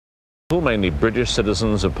Mainly British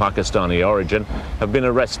citizens of Pakistani origin, have been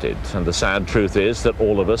arrested, and the sad truth is that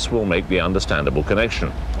all of us will make the understandable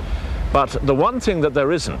connection. But the one thing that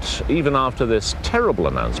there isn't, even after this terrible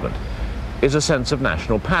announcement, is a sense of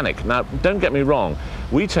national panic. Now, don't get me wrong,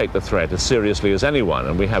 we take the threat as seriously as anyone,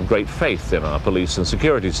 and we have great faith in our police and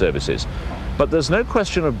security services. But there's no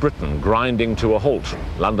question of Britain grinding to a halt.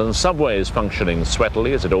 London's subway is functioning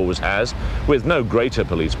sweatily, as it always has, with no greater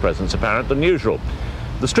police presence apparent than usual.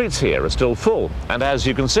 The streets here are still full, and as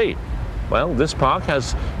you can see, well, this park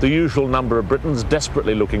has the usual number of Britons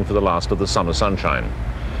desperately looking for the last of the summer sunshine.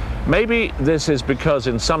 Maybe this is because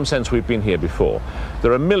in some sense we've been here before.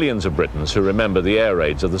 There are millions of Britons who remember the air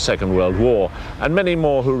raids of the Second World War, and many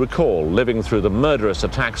more who recall living through the murderous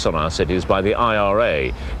attacks on our cities by the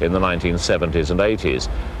IRA in the 1970s and 80s.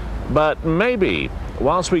 But maybe,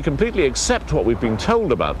 whilst we completely accept what we've been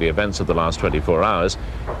told about the events of the last 24 hours,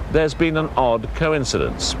 there's been an odd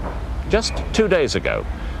coincidence. Just 2 days ago,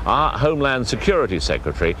 our Homeland Security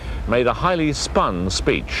Secretary made a highly spun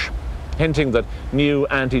speech, hinting that new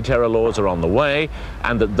anti-terror laws are on the way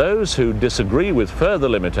and that those who disagree with further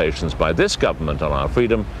limitations by this government on our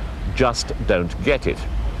freedom just don't get it.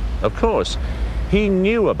 Of course, he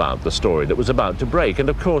knew about the story that was about to break, and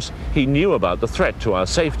of course he knew about the threat to our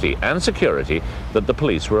safety and security that the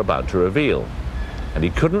police were about to reveal. And he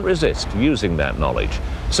couldn't resist using that knowledge,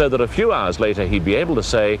 so that a few hours later he'd be able to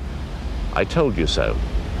say, "I told you so."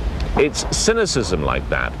 It's cynicism like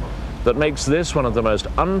that that makes this one of the most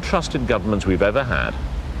untrusted governments we've ever had,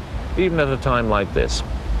 even at a time like this.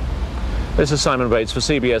 This is Simon Bates for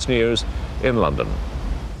CBS News in London.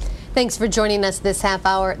 Thanks for joining us this half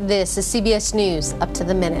hour. This is CBS News Up to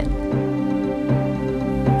the Minute.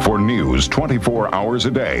 For news 24 hours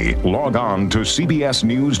a day, log on to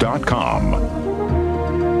cbsnews.com.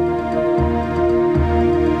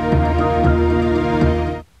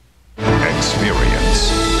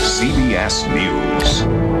 Experience CBS News.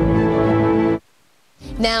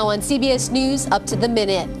 Now on CBS News Up to the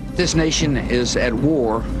Minute. This nation is at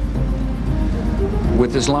war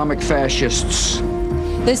with Islamic fascists.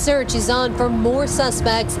 The search is on for more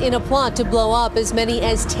suspects in a plot to blow up as many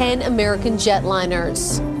as 10 American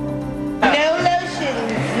jetliners. No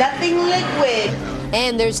lotions, nothing liquid.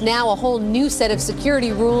 And there's now a whole new set of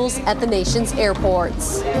security rules at the nation's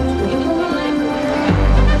airports.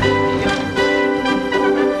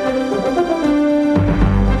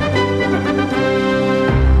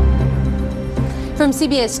 From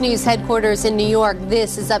CBS News headquarters in New York,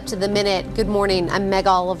 this is Up to the Minute. Good morning, I'm Meg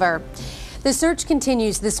Oliver. The search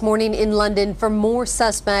continues this morning in London for more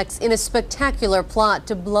suspects in a spectacular plot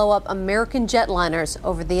to blow up American jetliners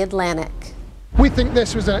over the Atlantic. We think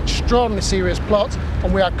this was an extraordinarily serious plot,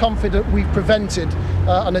 and we are confident we've prevented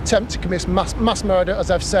an attempt to commit mass murder, as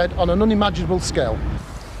I've said, on an unimaginable scale.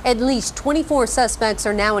 At least 24 suspects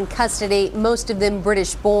are now in custody, most of them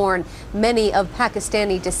British-born, many of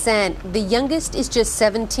Pakistani descent. The youngest is just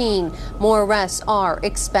 17. More arrests are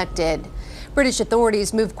expected. British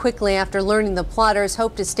authorities moved quickly after learning the plotters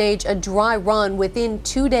hope to stage a dry run within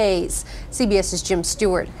 2 days. CBS's Jim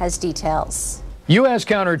Stewart has details. U.S.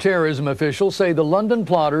 counterterrorism officials say the London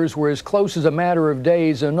plotters were as close as a matter of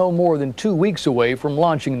days and no more than 2 weeks away from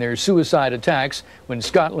launching their suicide attacks when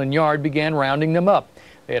Scotland Yard began rounding them up.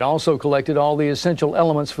 They had also collected all the essential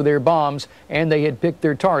elements for their bombs, and they had picked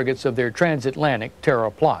their targets of their transatlantic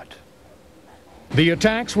terror plot. The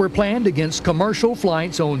attacks were planned against commercial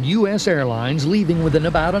flights on U.S. airlines, leaving within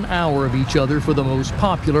about an hour of each other for the most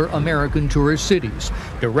popular American tourist cities.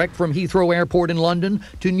 Direct from Heathrow Airport in London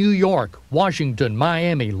to New York, Washington,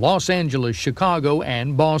 Miami, Los Angeles, Chicago,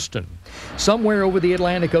 and Boston. Somewhere over the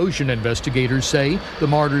Atlantic Ocean, investigators say the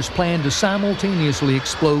martyrs planned to simultaneously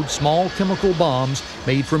explode small chemical bombs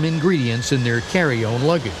made from ingredients in their carry-on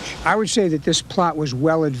luggage. I would say that this plot was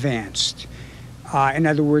well advanced. In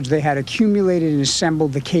other words, they had accumulated and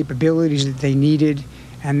assembled the capabilities that they needed,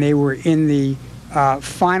 and they were in the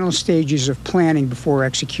final stages of planning before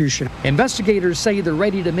execution. Investigators say the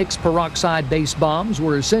ready-to-mix peroxide-based bombs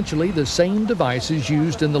were essentially the same devices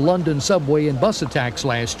used in the London subway and bus attacks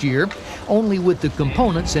last year, only with the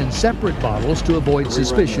components in separate bottles to avoid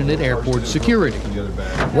suspicion at airport security.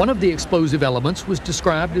 One of the explosive elements was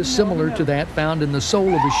described as similar to that found in the sole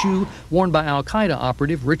of a shoe worn by Al-Qaeda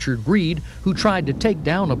operative Richard Reed, who tried to take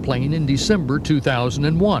down a plane in December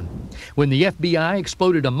 2001. When the FBI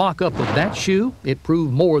exploded a mock-up of that shoe, it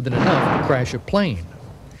proved more than enough to crash a plane.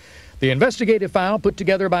 The investigative file put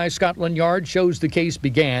together by Scotland Yard shows the case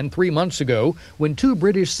began 3 months ago when 2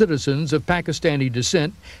 British citizens of Pakistani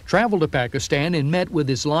descent traveled to Pakistan and met with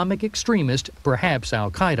Islamic extremist, perhaps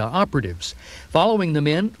al-Qaeda operatives. Following the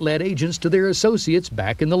men led agents to their associates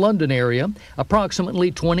back in the London area, approximately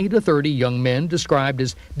 20 to 30 young men described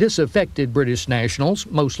as disaffected British nationals,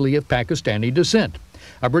 mostly of Pakistani descent.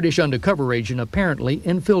 A British undercover agent apparently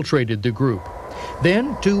infiltrated the group.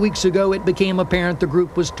 Then, 2 weeks ago, it became apparent the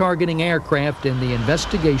group was targeting aircraft and the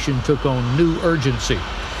investigation took on new urgency.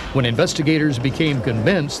 When investigators became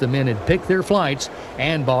convinced the men had picked their flights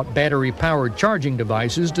and bought battery-powered charging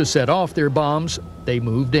devices to set off their bombs, they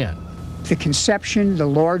moved in. The conception, the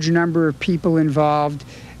large number of people involved,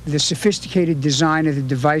 the sophisticated design of the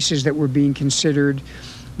devices that were being considered,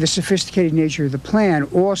 the sophisticated nature of the plan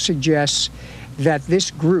all suggests that this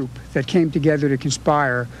group that came together to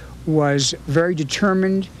conspire was very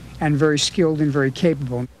determined and very skilled and very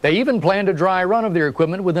capable. They even planned a dry run of their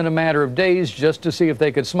equipment within a matter of days just to see if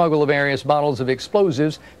they could smuggle the various bottles of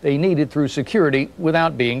explosives they needed through security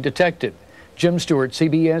without being detected. Jim Stewart,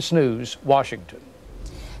 CBS News, Washington.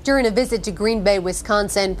 During a visit to Green Bay,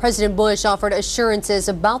 Wisconsin, President Bush offered assurances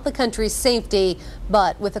about the country's safety,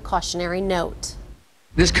 but with a cautionary note.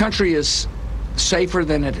 This country is safer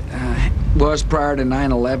than it was prior to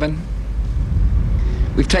 9/11.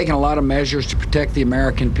 We've taken a lot of measures to protect the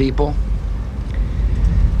American people,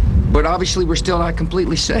 but obviously we're still not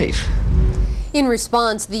completely safe. In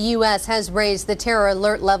response, the U.S. has raised the terror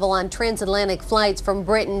alert level on transatlantic flights from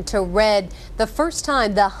Britain to red, the first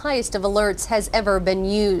time the highest of alerts has ever been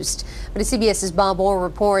used. But as CBS's Bob Orr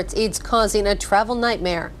reports, it's causing a travel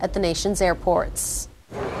nightmare at the nation's airports.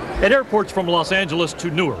 At airports from Los Angeles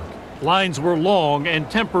to Newark, lines were long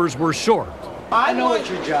and tempers were short. I know what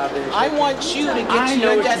your job is. I want you to get to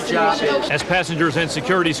your destination. As passengers and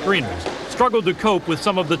security screeners struggled to cope with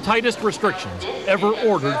some of the tightest restrictions ever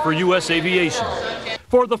ordered for U.S. aviation.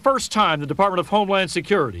 For the first time, the Department of Homeland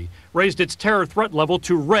Security raised its terror threat level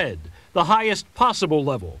to red, the highest possible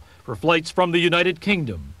level for flights from the United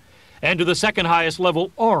Kingdom, and to the second highest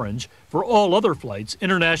level, orange, for all other flights,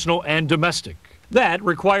 international and domestic. That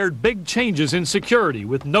required big changes in security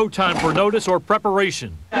with no time for notice or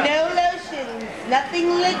preparation. No lotions, nothing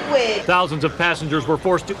liquid. Thousands of passengers were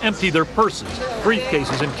forced to empty their purses,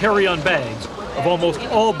 briefcases, and carry-on bags of almost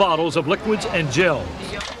all bottles of liquids and gels.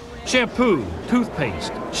 Shampoo,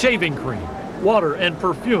 toothpaste, shaving cream, water, and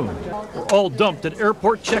perfume were all dumped at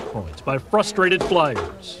airport checkpoints by frustrated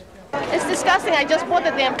flyers. It's disgusting. I just bought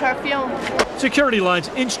the damn perfume. Security lines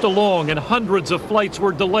inched along and hundreds of flights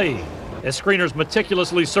were delayed as screeners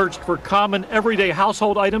meticulously searched for common everyday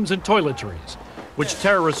household items and toiletries, which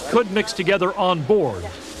terrorists could mix together on board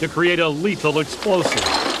to create a lethal explosive.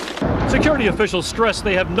 Security officials stress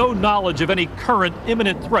they have no knowledge of any current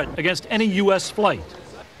imminent threat against any U.S. flight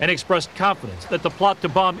and expressed confidence that the plot to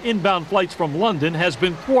bomb inbound flights from London has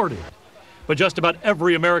been thwarted. But just about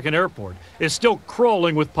every American airport is still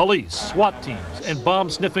crawling with police, SWAT teams, and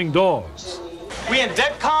bomb-sniffing dogs. We in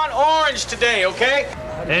DEFCON orange today, okay?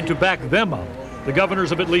 And to back them up, the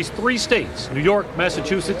governors of at least 3 states, New York,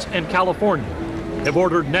 Massachusetts, and California, have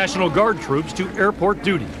ordered National Guard troops to airport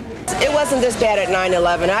duty. It wasn't this bad at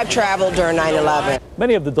 9/11. I've traveled during 9/11.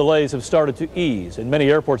 Many of the delays have started to ease, and many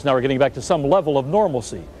airports now are getting back to some level of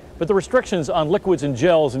normalcy. But the restrictions on liquids and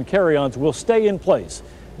gels and carry-ons will stay in place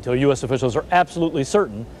until U.S. officials are absolutely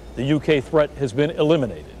certain the U.K. threat has been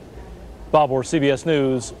eliminated. Bob Orr, CBS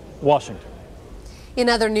News, Washington. In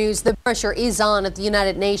other news, the pressure is on at the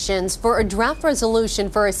United Nations for a draft resolution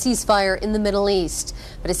for a ceasefire in the Middle East.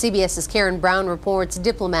 But as CBS's Karen Brown reports,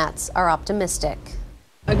 diplomats are optimistic.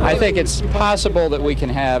 I think it's possible that we can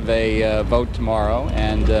have a vote tomorrow,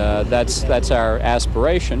 and that's our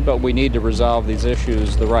aspiration, but we need to resolve these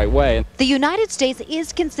issues the right way. The United States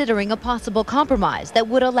is considering a possible compromise that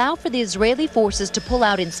would allow for the Israeli forces to pull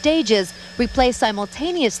out in stages, replaced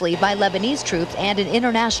simultaneously by Lebanese troops and an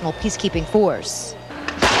international peacekeeping force.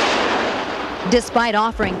 Despite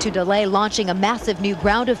offering to delay launching a massive new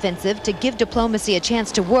ground offensive to give diplomacy a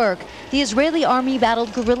chance to work, the Israeli army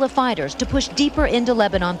battled guerrilla fighters to push deeper into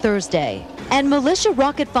Lebanon Thursday. And militia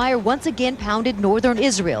rocket fire once again pounded northern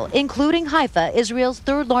Israel, including Haifa, Israel's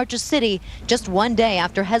third largest city, just one day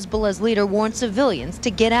after Hezbollah's leader warned civilians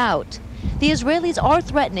to get out. The Israelis are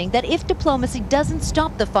threatening that if diplomacy doesn't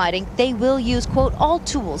stop the fighting, they will use, quote, all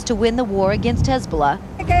tools to win the war against Hezbollah.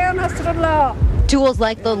 Tools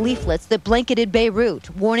like the leaflets that blanketed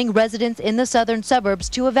Beirut, warning residents in the southern suburbs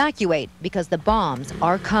to evacuate because the bombs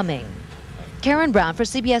are coming. Karen Brown for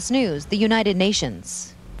CBS News, the United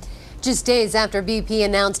Nations. Just days after BP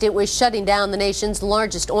announced it was shutting down the nation's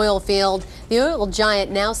largest oil field, the oil giant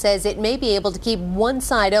now says it may be able to keep one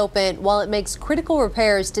side open while it makes critical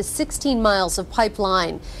repairs to 16 miles of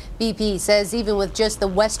pipeline. BP says even with just the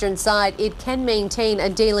western side, it can maintain a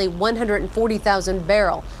daily 140,000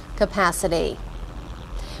 barrel capacity.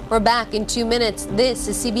 We're back in 2 minutes. This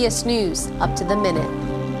is CBS News Up to the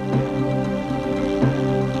Minute.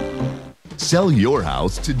 Sell your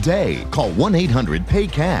house today. Call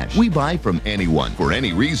 1-800-PAY-CASH. We buy from anyone for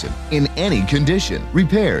any reason, in any condition.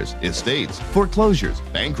 Repairs, estates, foreclosures,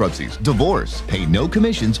 bankruptcies, divorce. Pay no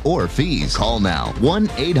commissions or fees. Call now.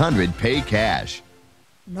 1-800-PAY-CASH.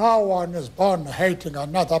 No one is born hating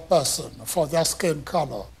another person for their skin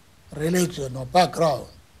color, religion, or background.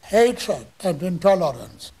 Hatred and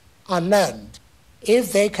intolerance are learned.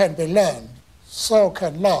 If they can be learned, so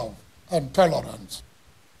can love and tolerance.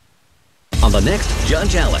 On the next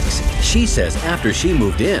Judge Alex, she says after she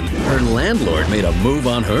moved in, her landlord made a move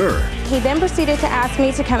on her. He then proceeded to ask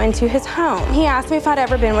me to come into his home. He asked me if I'd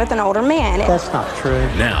ever been with an older man. That's not true.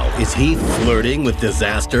 Now, is he flirting with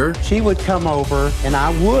disaster? She would come over and I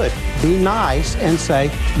would be nice and say,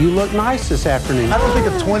 "You look nice this afternoon." I don't think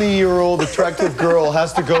a 20-year-old attractive girl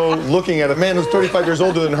has to go looking at a man who's 35 years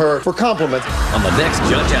older than her for compliments. On the next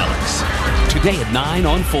Judge Alex, today at 9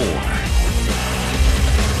 on 4.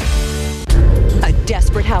 A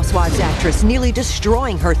desperate Housewives actress nearly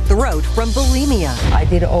destroying her throat from bulimia. I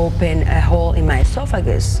did open a hole in my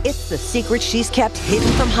esophagus. It's the secret she's kept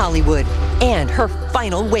hidden from Hollywood and her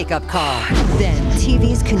final wake-up call. Then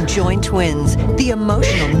TV's conjoined twins, the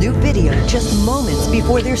emotional new video just moments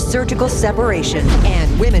before their surgical separation,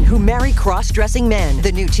 and women who marry cross-dressing men.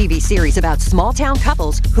 The new TV series about small-town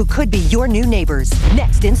couples who could be your new neighbors.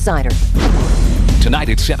 Next Insider. Tonight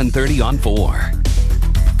at 7:30 on 4.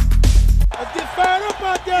 Let's get fired up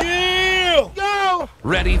out there. Yeah. Go.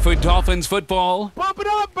 Ready for Dolphins football? Pump it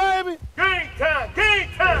up, baby. Game time. Game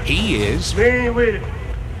time. He is. Me with it.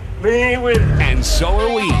 Me with it. And so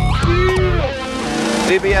are we. Yeah.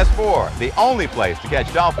 CBS 4, the only place to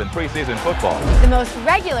catch Dolphin preseason football. The most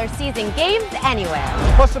regular season games anywhere.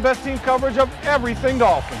 Plus the best team coverage of everything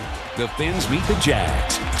Dolphin. The Fins meet the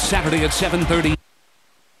Jags. Saturday at 7:30.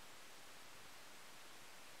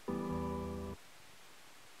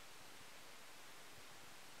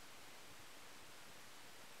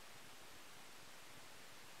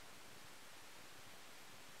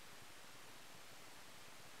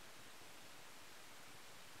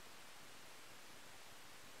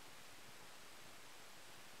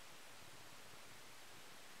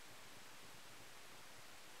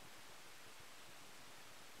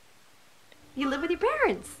 You live with your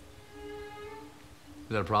parents. Is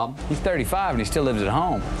that a problem? He's 35 and he still lives at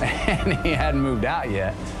home, and he hadn't moved out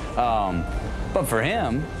yet. But for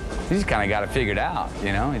him, he's kind of got it figured out,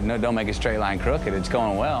 you know? Don't make a straight line crooked. It's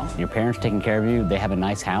going well. Your parents taking care of you, they have a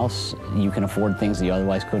nice house, you can afford things that you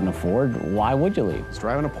otherwise couldn't afford. Why would you leave? He's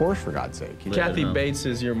driving a Porsche, for God's sake. Kathy Bates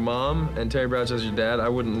is your mom, and Terry Bradshaw is your dad. I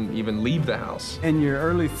wouldn't even leave the house. In your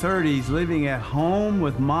early 30s, living at home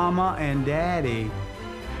with mama and daddy,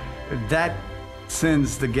 that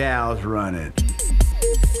sends the gals running.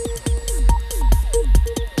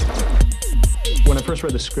 When I first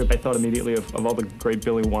read the script, I thought immediately of all the great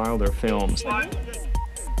Billy Wilder films.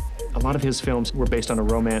 A lot of his films were based on a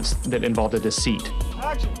romance that involved a deceit.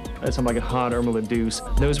 Something like a Hot Irma La Deuce.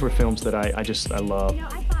 Those were films that I love.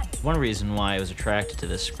 One reason why I was attracted to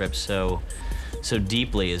this script so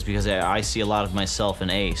deeply is because I see a lot of myself in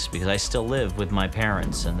Ace, because I still live with my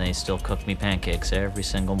parents and they still cook me pancakes every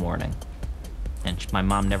single morning. And my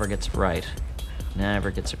mom never gets it right. Never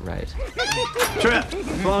gets it right. Trip,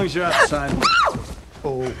 as long as you're outside.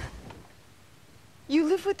 Oh. You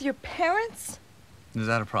live with your parents? Is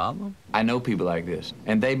that a problem? I know people like this,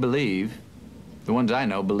 and they believe, the ones I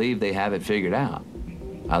know believe they have it figured out.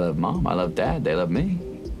 I love mom, I love dad, they love me.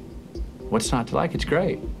 What's not to like? It's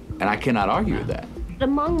great. And I cannot argue with that.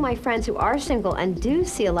 Among my friends who are single and do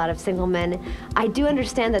see a lot of single men, I do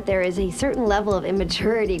understand that there is a certain level of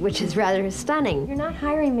immaturity, which is rather stunning. You're not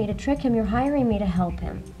hiring me to trick him, you're hiring me to help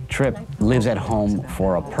him. Tripp lives at home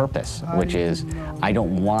for a purpose, which is I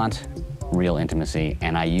don't want real intimacy,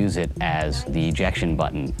 and I use it as the ejection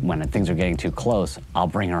button. When things are getting too close, I'll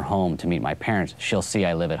bring her home to meet my parents. She'll see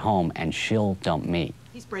I live at home, and she'll dump me.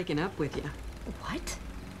 He's breaking up with you. What?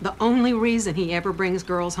 The only reason he ever brings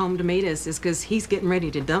girls home to meet us is because he's getting ready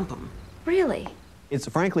to dump them. Really? It's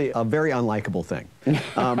frankly a very unlikable thing.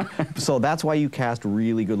 So that's why you cast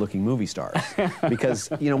really good-looking movie stars. Because,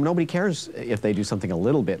 you know, nobody cares if they do something a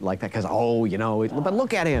little bit like that, because, oh, you know, but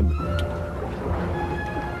look at him.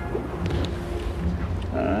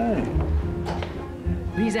 Hey.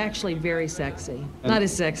 He's actually very sexy. Not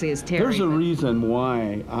as sexy as Terry. There's a reason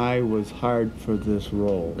why I was hired for this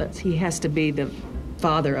role. He has to be the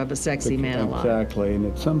father of a sexy man alive. Exactly, and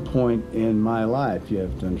at some point in my life, you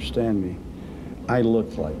have to understand me, I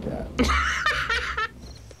looked like that.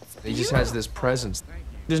 He just has this presence.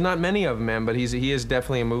 There's not many of them, man, but he is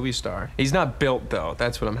definitely a movie star. He's not built, though.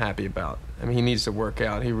 That's what I'm happy about. I mean, he needs to work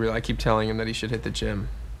out. I keep telling him that he should hit the gym.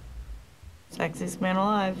 Sexiest man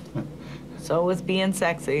alive. So is being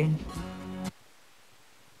sexy.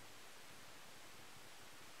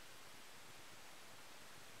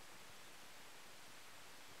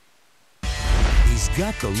 He's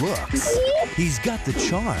got the looks. He's got the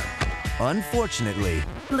charm. Unfortunately,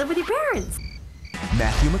 Live with your parents.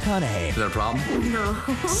 Matthew McConaughey. Is that a problem? No.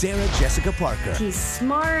 Sarah Jessica Parker. He's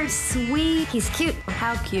smart, sweet, he's cute.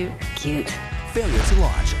 How cute? Cute. Failure to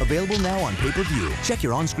Launch. Available now on pay-per-view. Check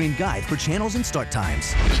your on-screen guide for channels and start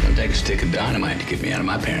times. It's gonna take a stick of dynamite to get me out of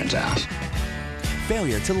my parents' house.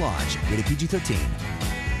 Failure to Launch. Rated PG-13.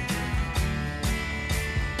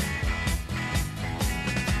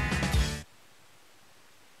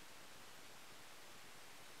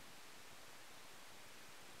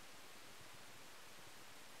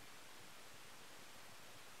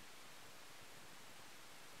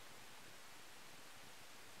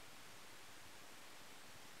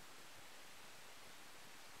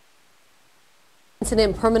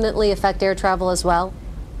 Incident permanently affect air travel as well?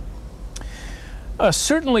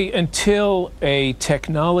 Certainly until a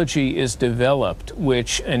technology is developed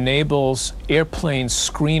which enables airplane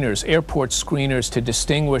screeners, airport screeners, to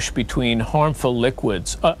distinguish between harmful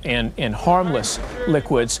liquids and harmless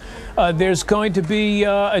liquids, there's going to be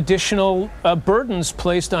additional burdens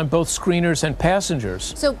placed on both screeners and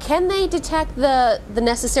passengers. So can they detect the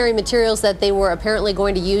necessary materials that they were apparently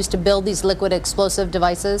going to use to build these liquid explosive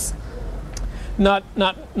devices? Not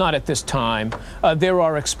at this time. There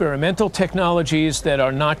are experimental technologies that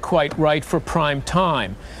are not quite right for prime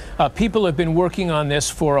time. People have been working on this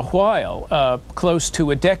for a while, close to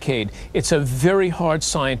a decade. It's a very hard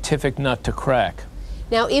scientific nut to crack.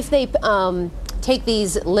 Now, if they take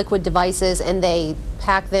these liquid devices and they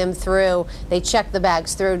pack them through, they check the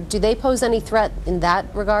bags through, do they pose any threat in that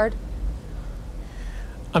regard?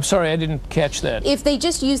 I'm sorry, I didn't catch that. If they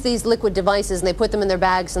just use these liquid devices and they put them in their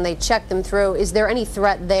bags and they check them through, is there any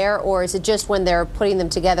threat there, or is it just when they're putting them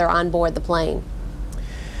together on board the plane?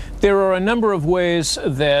 There are a number of ways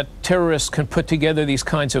that terrorists can put together these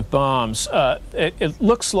kinds of bombs. It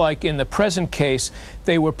looks like in the present case,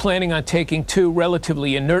 they were planning on taking two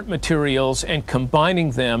relatively inert materials and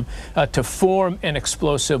combining them to form an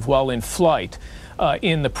explosive while in flight.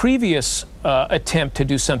 In the previous attempt to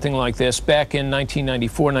do something like this back in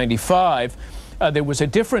 1994-95, there was a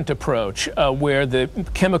different approach where the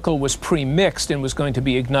chemical was pre-mixed and was going to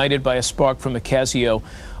be ignited by a spark from a Casio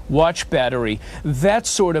watch battery. That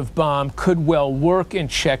sort of bomb could well work in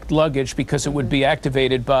checked luggage because it would be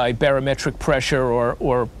activated by barometric pressure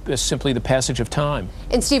or simply the passage of time.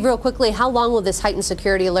 And Steve, real quickly, how long will this heightened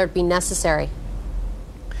security alert be necessary?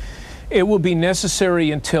 It will be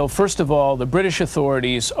necessary until, first of all, the British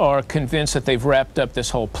authorities are convinced that they've wrapped up this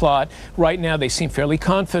whole plot. Right now, they seem fairly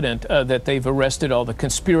confident that they've arrested all the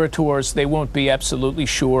conspirators. They won't be absolutely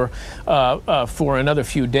sure for another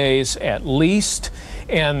few days at least.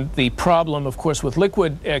 And the problem, of course, with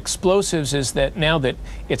liquid explosives is that now that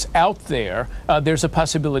it's out there, there's a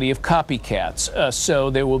possibility of copycats. So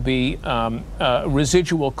there will be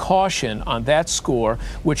residual caution on that score,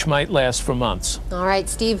 which might last for months. All right,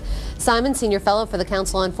 Steve Simon, Senior Fellow for the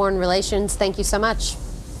Council on Foreign Relations, thank you so much.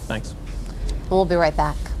 Thanks. And we'll be right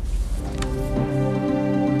back.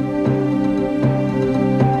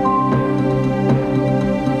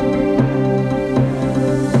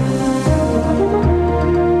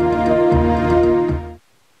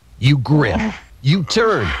 You grip, you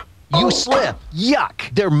turn, you slip.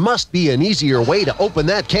 Yuck! There must be an easier way to open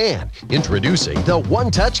that can. Introducing the One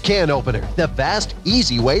Touch Can Opener, the fast,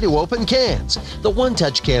 easy way to open cans. The One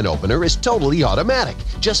Touch Can Opener is totally automatic.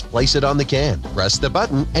 Just place it on the can, press the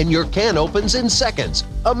button, and your can opens in seconds.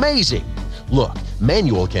 Amazing! Look,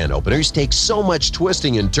 manual can openers take so much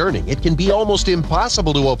twisting and turning, it can be almost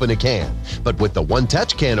impossible to open a can. But with the One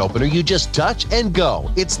Touch Can Opener, you just touch and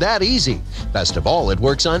go. It's that easy. Best of all, it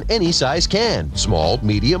works on any size can, small,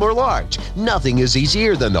 medium, or large. Nothing is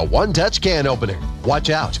easier than the One Touch Can Opener. Watch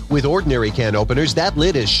out. With ordinary can openers, that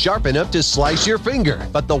lid is sharp enough to slice your finger.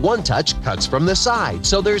 But the One Touch cuts from the side,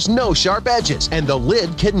 so there's no sharp edges, and the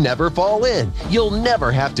lid can never fall in. You'll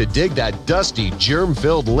never have to dig that dusty,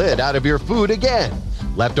 germ-filled lid out of your food again.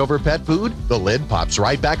 Leftover pet food? The lid pops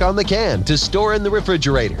right back on the can to store in the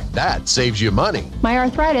refrigerator. That saves you money. My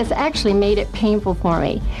arthritis actually made it painful for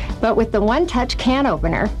me. But with the one-touch can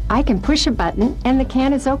opener, I can push a button and the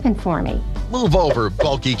can is open for me. Move over,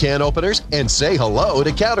 bulky can openers, and say hello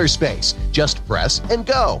to counter space. Just press and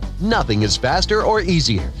go. Nothing is faster or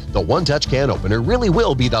easier. The one-touch can opener really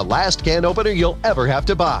will be the last can opener you'll ever have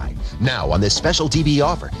to buy. Now on this special TV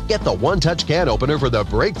offer, get the one-touch can opener for the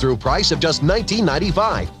breakthrough price of just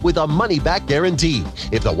 $19.95 with a money-back guarantee.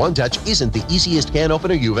 If the one-touch isn't the easiest can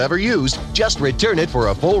opener you've ever used, just return it for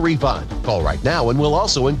a full refund. Call right now and we'll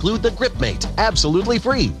also include the Grip Mate, absolutely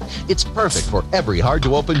free. It's perfect for every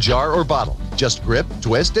hard-to-open jar or bottle. Just grip,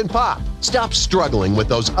 twist, and pop. Stop struggling with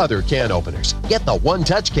those other can openers. Get the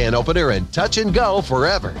one-touch can opener and touch and go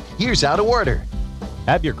forever. Here's how to order.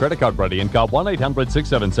 Have your credit card ready and call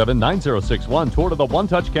 1-800-677-9061 to order the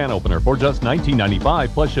one-touch can opener for just $19.95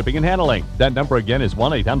 plus shipping and handling. That number again is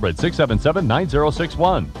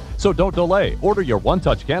 1-800-677-9061. So don't delay. Order your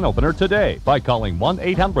one-touch can opener today by calling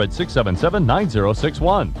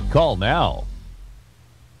 1-800-677-9061. Call now.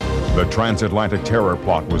 The transatlantic terror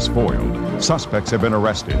plot was foiled. Suspects have been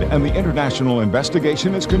arrested, and the international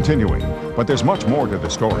investigation is continuing. But there's much more to the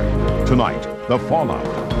story. Tonight, the fallout.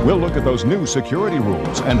 We'll look at those new security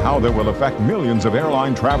rules and how they will affect millions of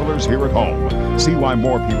airline travelers here at home. See why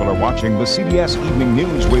more people are watching the CBS Evening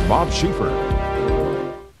News with Bob Schieffer.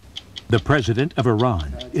 The president of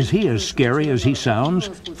Iran. Is he as scary as he sounds?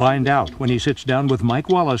 Find out when he sits down with Mike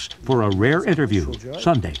Wallace for a rare interview,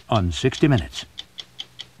 Sunday on 60 Minutes.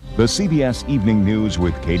 The CBS Evening News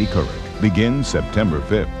with Katie Couric begins September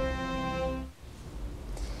 5th.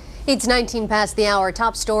 It's 19 past the hour.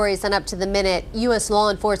 Top stories and up to the minute. U.S. law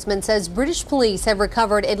enforcement says British police have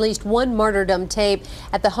recovered at least one martyrdom tape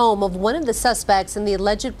at the home of one of the suspects in the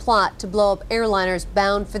alleged plot to blow up airliners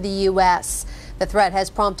bound for the U.S. The threat has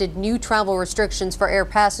prompted new travel restrictions for air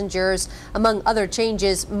passengers. Among other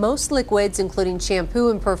changes, most liquids, including shampoo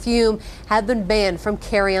and perfume, have been banned from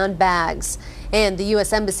carry-on bags. And the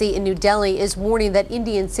U.S. Embassy in New Delhi is warning that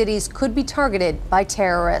Indian cities could be targeted by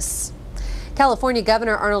terrorists. California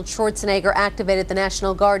Governor Arnold Schwarzenegger activated the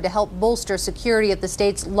National Guard to help bolster security at the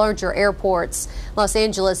state's larger airports. Los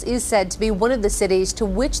Angeles is said to be one of the cities to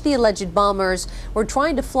which the alleged bombers were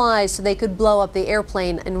trying to fly so they could blow up the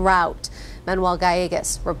airplane en route. Manuel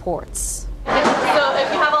Gallegos reports. So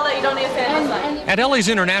if you have all that, you don't need to stand inside. At LA's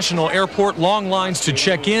International Airport, long lines to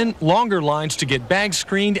check in, longer lines to get bags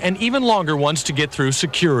screened, and even longer ones to get through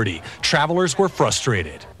security. Travelers were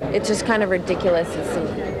frustrated. It's just kind of ridiculous.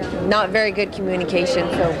 It's not very good communication,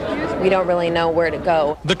 so we don't really know where to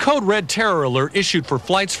go. The code red terror alert issued for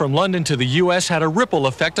flights from London to the U.S. had a ripple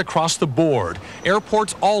effect across the board.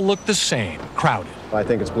 Airports all looked the same, crowded. I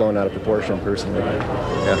think it's blown out of proportion, personally.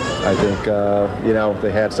 Yeah, I think, you know, they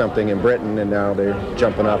had something in Britain, and now they're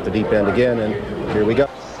jumping off the deep end again, and here we go.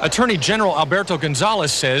 Attorney General Alberto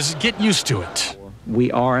Gonzales says get used to it. We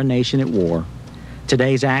are a nation at war.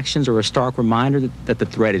 Today's actions are a stark reminder that the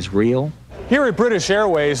threat is real. Here at British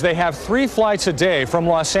Airways, they have 3 flights a day from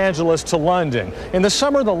Los Angeles to London. In the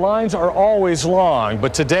summer, the lines are always long,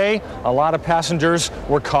 but today, a lot of passengers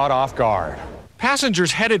were caught off guard.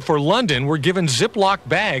 Passengers headed for London were given Ziploc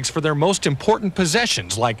bags for their most important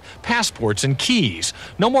possessions, like passports and keys.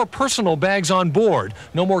 No more personal bags on board.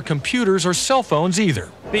 No more computers or cell phones either.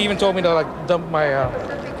 They even told me to dump my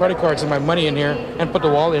credit cards and my money in here and put the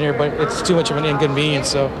wallet in here, but it's too much of an inconvenience,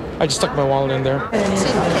 so I just stuck my wallet in there.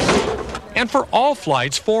 And for all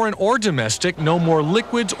flights, foreign or domestic, no more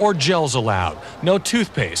liquids or gels allowed. No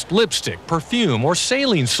toothpaste, lipstick, perfume, or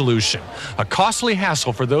saline solution. A costly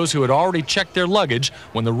hassle for those who had already checked their luggage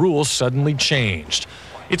when the rules suddenly changed.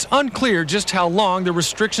 It's unclear just how long the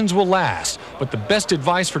restrictions will last, but the best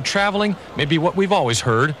advice for traveling may be what we've always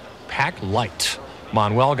heard: pack light.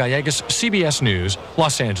 Manuel Gallegos, CBS News,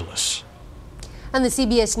 Los Angeles. On the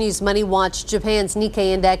CBS News Money Watch, Japan's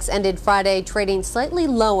Nikkei index ended Friday trading slightly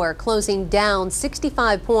lower, closing down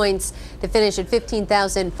 65 points to finish at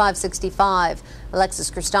 15,565.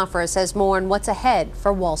 Alexis Christophorus has more on what's ahead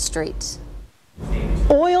for Wall Street.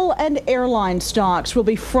 Oil and airline stocks will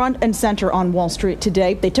be front and center on Wall Street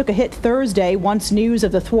today. They took a hit Thursday once news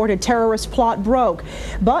of the thwarted terrorist plot broke.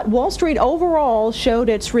 But Wall Street overall showed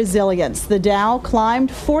its resilience. The Dow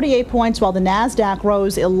climbed 48 points while the Nasdaq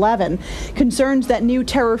rose 11. Concerns that new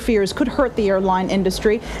terror fears could hurt the airline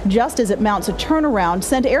industry just as it mounts a turnaround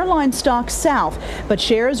sent airline stocks south. But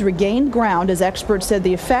shares regained ground as experts said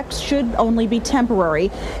the effects should only be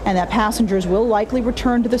temporary and that passengers will likely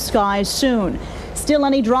return to the skies soon. Still,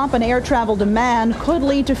 any drop in air travel demand could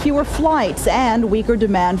lead to fewer flights and weaker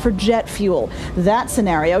demand for jet fuel. That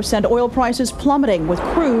scenario sent oil prices plummeting, with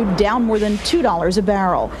crude down more than $2 a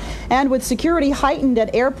barrel. And with security heightened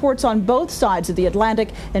at airports on both sides of the Atlantic,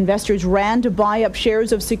 investors ran to buy up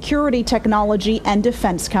shares of security technology and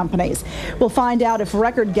defense companies. We'll find out if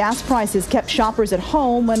record gas prices kept shoppers at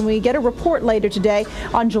home when we get a report later today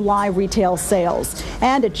on July retail sales.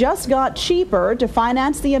 And it just got cheaper to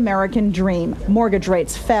finance the American dream. Mortgage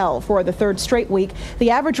rates fell for the third straight week.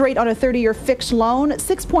 The average rate on a 30-year fixed loan,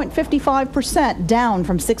 6.55%, down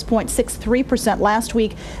from 6.63% last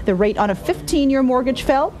week. The rate on a 15-year mortgage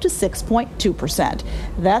fell to 6.2%.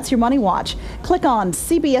 That's your Money Watch. Click on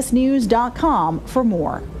cbsnews.com for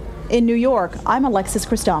more. In New York, I'm Alexis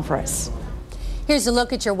Christoforous. Here's a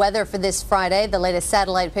look at your weather for this Friday. The latest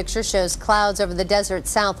satellite picture shows clouds over the desert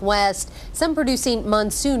southwest, some producing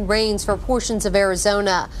monsoon rains for portions of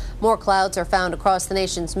Arizona. More clouds are found across the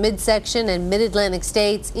nation's midsection and mid-Atlantic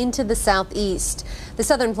states into the southeast. The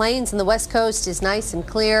southern plains and the west coast is nice and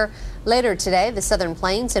clear. Later today, the southern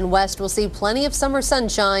plains and west will see plenty of summer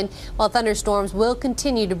sunshine, while thunderstorms will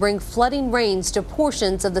continue to bring flooding rains to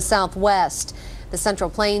portions of the southwest. The central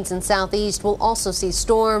plains and southeast will also see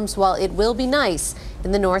storms, while it will be nice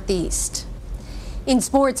in the northeast. In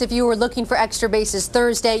sports, if you were looking for extra bases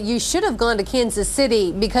Thursday, you should have gone to Kansas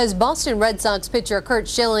City, because Boston Red Sox pitcher Curt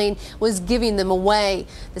Schilling was giving them away.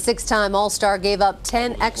 The six-time All-Star gave up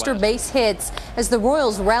 10 extra base hits as the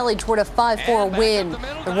Royals rallied toward a 5-4 win.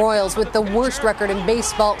 The Royals, with the worst record in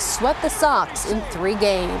baseball, swept the Sox in 3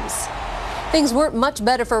 games. Things weren't much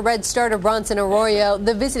better for Red starter Bronson Arroyo.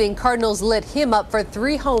 The visiting Cardinals lit him up for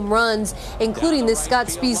 3 home runs, including this Scott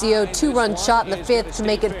Spezio 2-run shot in the 5th to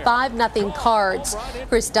make it 5-0 Cards.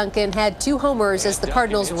 Chris Duncan had 2 homers as the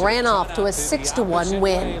Cardinals ran off to a 6-1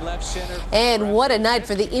 win. And what a night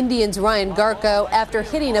for the Indians' Ryan Garko. After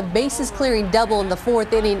hitting a bases-clearing double in the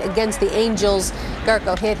 4th inning against the Angels,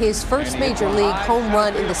 Garko hit his first major league home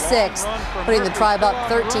run in the 6th, putting the Tribe up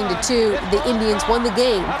 13-2. The Indians won the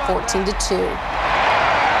game 14-2. Ryan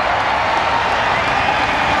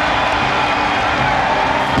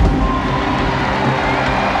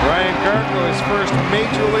Garko, his first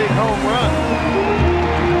major league home run.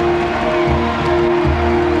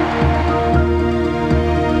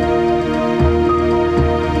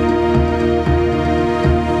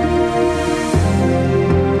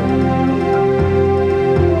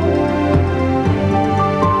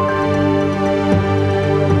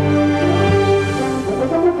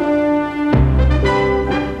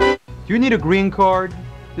 Do you need a green card?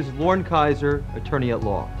 This is Lauren Kaiser, attorney at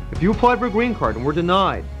law. If you applied for a green card and were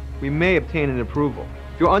denied, we may obtain an approval.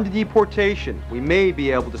 If you're under deportation, we may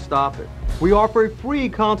be able to stop it. We offer a free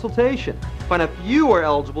consultation. Find out if you are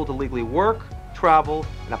eligible to legally work, travel,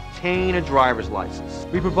 and obtain a driver's license.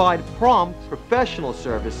 We provide prompt, professional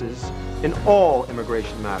services in all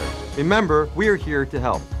immigration matters. Remember, we are here to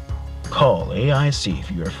help. Call AIC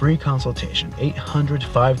for your free consultation,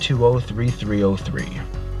 800-520-3303.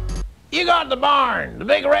 You got the barn, the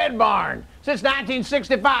big red barn. Since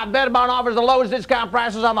 1965, Better Barn offers the lowest discount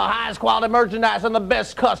prices on the highest quality merchandise and the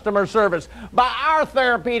best customer service. Buy our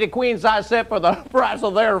therapeutic queen-size set for the price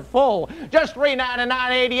of their full. Just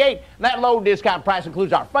 $399.88. That low discount price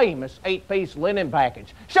includes our famous 8-piece linen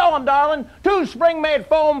package. Show them, darling. 2 spring-made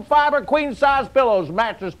foam fiber queen-size pillows,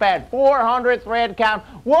 mattress pad, 400 thread count,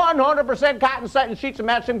 100% cotton satin sheets and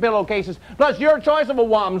matching pillowcases, plus your choice of a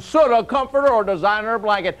Wamsutter comforter or designer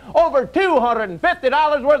blanket. Over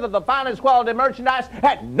 $250 worth of the finest quality merchandise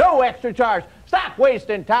at no extra charge. Stop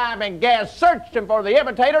wasting time and gas searching for the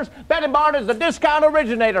imitators. Bedding Barn is the discount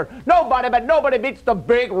originator. Nobody beats the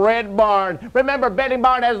big red barn. Remember, Bedding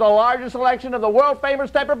Barn has the largest selection of the world-famous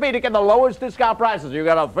Tempur-Pedic and the lowest discount prices. You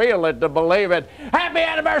gotta feel it to believe it. Happy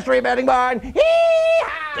anniversary, Bedding Barn!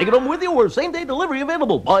 Yee-haw! Take it home with you or same-day delivery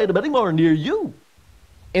available. Buy at a Bedding Barn near you.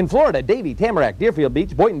 In Florida, Davie, Tamarack, Deerfield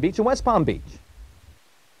Beach, Boynton Beach, and West Palm Beach.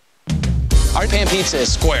 Our pan pizza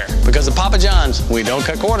is square because at Papa John's, we don't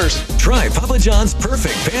cut corners. Try Papa John's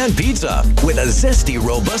perfect pan pizza with a zesty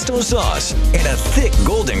Robusto sauce and a thick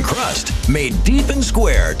golden crust made deep and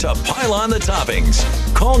square to pile on the toppings.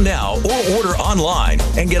 Call now or order online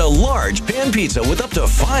and get a large pan pizza with up to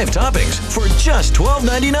 5 toppings for just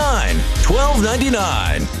 $12.99.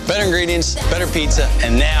 $12.99. Better ingredients, better pizza,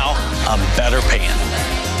 and now a better pan.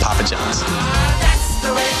 Papa John's. That's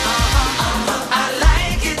the way I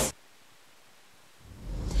like it.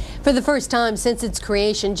 For the first time since its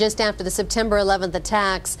creation just after the September 11th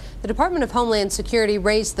attacks, the Department of Homeland Security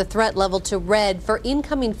raised the threat level to red for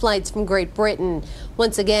incoming flights from Great Britain.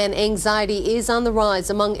 Once again, anxiety is on the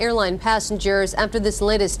rise among airline passengers after this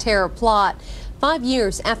latest terror plot. 5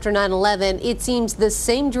 years after 9/11, it seems the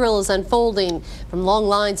same drill is unfolding, from long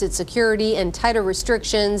lines at security and tighter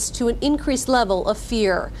restrictions to an increased level of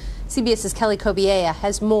fear. CBS's Kelly Kobiea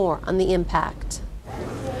has more on the impact.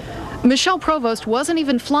 Michelle Provost wasn't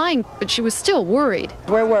even flying, but she was still worried.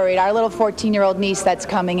 We're worried. Our little 14-year-old niece that's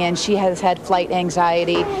coming in, she has had flight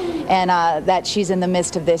anxiety, and that she's in the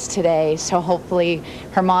midst of this today. So hopefully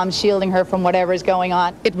her mom's shielding her from whatever is going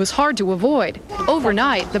on. It was hard to avoid.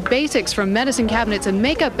 Overnight, the basics from medicine cabinets and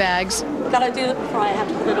makeup bags Gotta do it before I have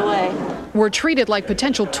to put it away. were treated like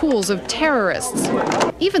potential tools of terrorists.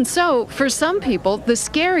 Even so, for some people, the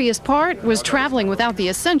scariest part was traveling without the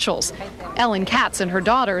essentials. Ellen Katz and her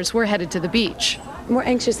daughters were headed to the beach. More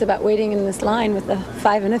anxious about waiting in this line with a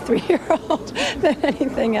 5- and a 3-year-old than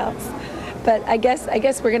anything else. But I guess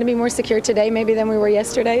we're going to be more secure today maybe than we were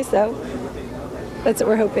yesterday, so that's what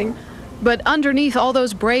we're hoping. But underneath all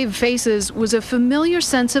those brave faces was a familiar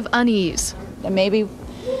sense of unease. And maybe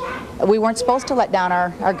we weren't supposed to let down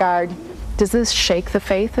our guard. Does this shake the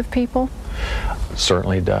faith of people?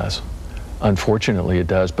 Certainly it does. Unfortunately it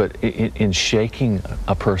does, but in shaking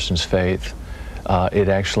a person's faith, it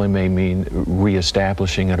actually may mean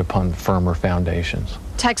reestablishing it upon firmer foundations.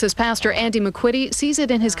 Texas pastor Andy McQuitty sees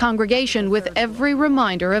it in his congregation with every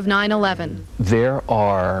reminder of 9/11. There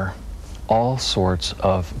are all sorts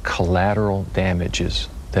of collateral damages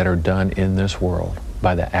that are done in this world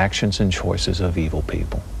by the actions and choices of evil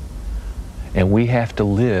people. And we have to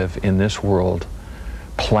live in this world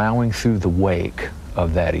plowing through the wake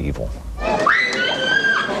of that evil.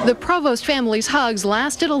 The Provost family's hugs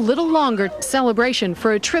lasted a little longer, celebration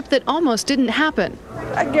for a trip that almost didn't happen.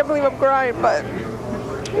 I can't believe I'm crying, but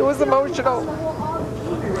it was emotional.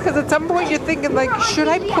 Because at some point you're thinking, like, should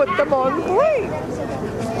I put them on the plane?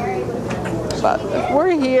 But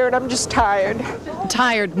we're here and I'm just tired.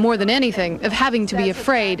 Tired more than anything of having to be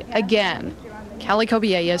afraid again. Kelly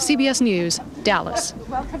Kobiea, CBS News, Dallas.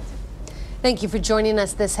 Thank you for joining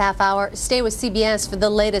us this half hour. Stay with CBS for the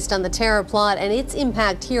latest on the terror plot and its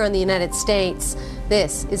impact here on the United States.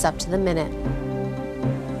 This is Up to the Minute.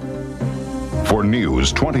 For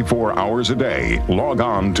news 24 hours a day, log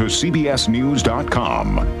on to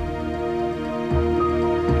cbsnews.com.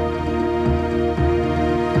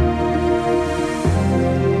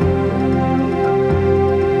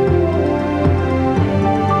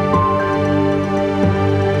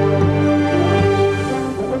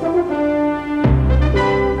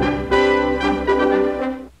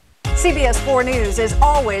 CBS 4 News is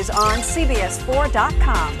always on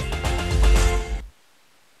CBS4.com.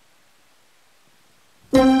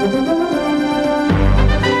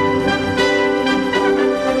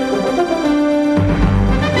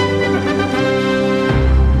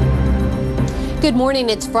 Good morning.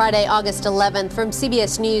 It's Friday, August 11th. From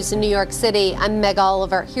CBS News in New York City, I'm Meg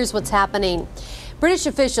Oliver. Here's what's happening. British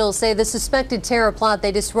officials say the suspected terror plot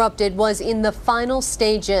they disrupted was in the final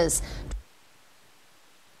stages.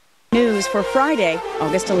 News for Friday,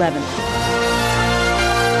 August 11th.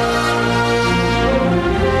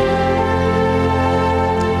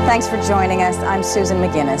 Thanks for joining us. I'm Susan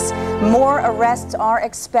McGinnis. More arrests are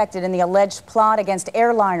expected in the alleged plot against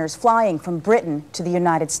airliners flying from Britain to the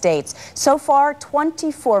United States. So far,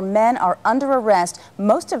 24 men are under arrest,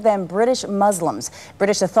 most of them British Muslims.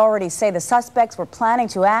 British authorities say the suspects were planning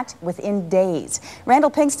to act within days.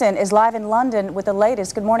 Randall Pinkston is live in London with the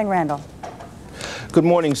latest. Good morning, Randall. Good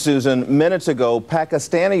morning, Susan. Minutes ago,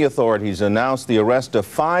 Pakistani authorities announced the arrest of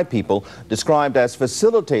 5 people described as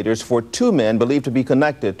facilitators for 2 men believed to be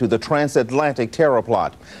connected to the transatlantic terror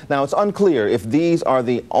plot. Now, it's unclear if these are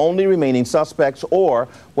the only remaining suspects or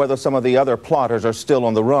whether some of the other plotters are still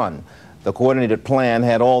on the run. The coordinated plan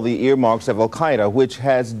had all the earmarks of al-Qaeda, which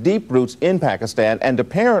has deep roots in Pakistan, and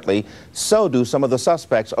apparently so do some of the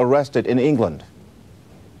suspects arrested in England.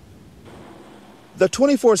 The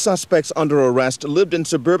 24 suspects under arrest lived in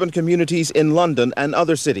suburban communities in London and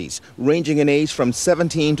other cities, ranging in age from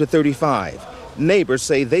 17 to 35. Neighbors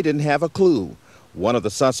say they didn't have a clue. One of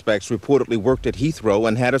the suspects reportedly worked at Heathrow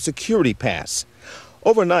and had a security pass.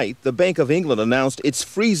 Overnight, the Bank of England announced it's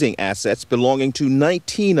freezing assets belonging to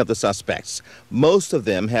 19 of the suspects. Most of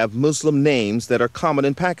them have Muslim names that are common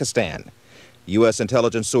in Pakistan. U.S.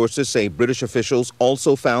 intelligence sources say British officials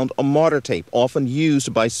also found a martyr tape often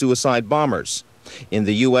used by suicide bombers. In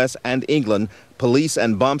the U.S. and England, police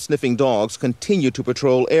and bomb-sniffing dogs continue to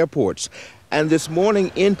patrol airports. And this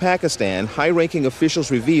morning in Pakistan, high-ranking officials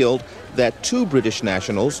revealed that 2 British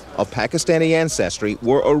nationals of Pakistani ancestry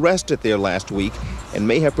were arrested there last week and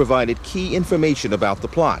may have provided key information about the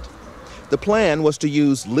plot. The plan was to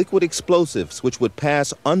use liquid explosives which would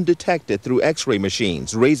pass undetected through X-ray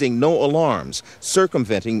machines, raising no alarms,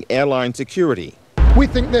 circumventing airline security. We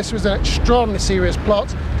think this was an extraordinarily serious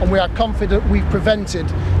plot, and we are confident we've prevented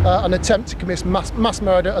an attempt to commit mass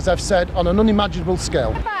murder, as I've said, on an unimaginable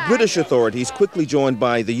scale. British authorities, quickly joined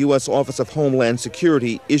by the U.S. Office of Homeland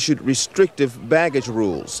Security, issued restrictive baggage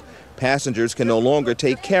rules. Passengers can no longer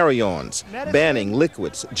take carry-ons, banning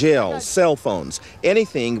liquids, gels, cell phones,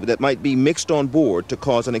 anything that might be mixed on board to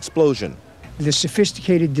cause an explosion. The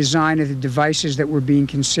sophisticated design of the devices that were being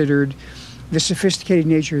considered, the sophisticated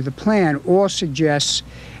nature of the plan all suggests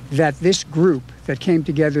that this group that came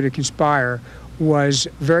together to conspire was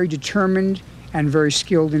very determined and very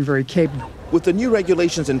skilled and very capable. With the new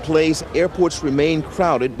regulations in place, airports remain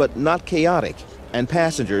crowded but not chaotic, and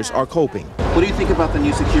passengers are coping. What do you think about the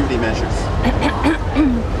new security measures?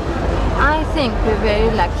 I think we're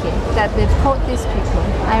very lucky that they've caught these people.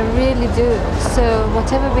 I really do. So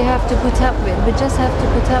whatever we have to put up with, we just have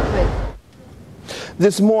to put up with.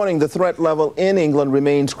 This morning, the threat level in England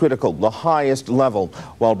remains critical, the highest level.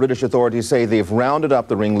 While British authorities say they've rounded up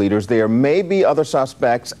the ringleaders, there may be other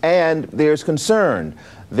suspects, and there's concern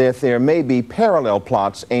that there may be parallel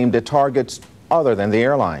plots aimed at targets other than the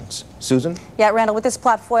airlines. Susan? Yeah, Randall, with this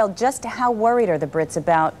plot foiled, just how worried are the Brits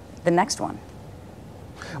about the next one?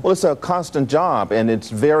 Well, it's a constant job, and it's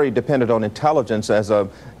very dependent on intelligence. As a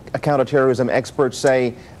counterterrorism experts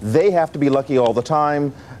say, they have to be lucky all the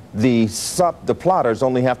time. The plotters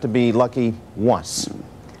only have to be lucky once.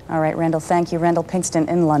 All right, Randall, thank you. Randall Pinkston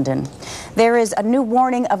in London. There is a new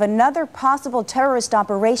warning of another possible terrorist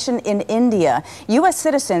operation in India. U.S.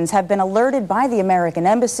 citizens have been alerted by the American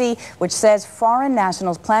embassy, which says foreign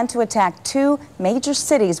nationals plan to attack 2 major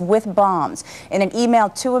cities with bombs. In an email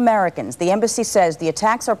to Americans, the embassy says the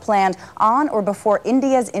attacks are planned on or before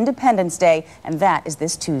India's Independence Day, and that is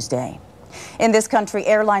this Tuesday. In this country,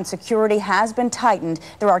 airline security has been tightened.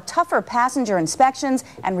 There are tougher passenger inspections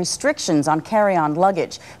and restrictions on carry-on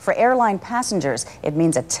luggage. For airline passengers, it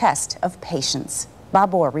means a test of patience.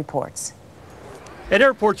 Bob Orr reports. At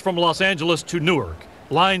airports from Los Angeles to Newark,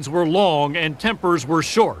 lines were long and tempers were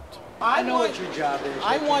short. I know what your job is.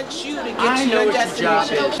 I want you to get to your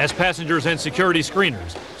destination. As passengers and security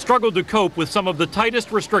screeners struggled to cope with some of the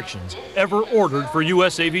tightest restrictions ever ordered for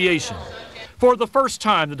U.S. aviation. For the first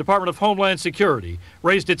time, the Department of Homeland Security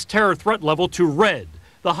raised its terror threat level to red,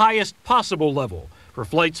 the highest possible level for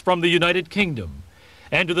flights from the United Kingdom,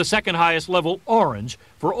 and to the second highest level, orange,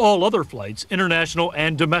 for all other flights, international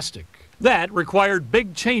and domestic. That required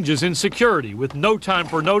big changes in security with no time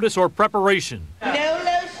for notice or preparation. No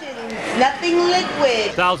lotions, nothing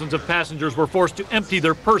liquid. Thousands of passengers were forced to empty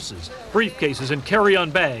their purses, briefcases, and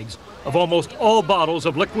carry-on bags of almost all bottles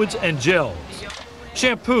of liquids and gels.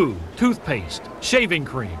 Shampoo, toothpaste, shaving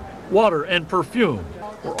cream, water, and perfume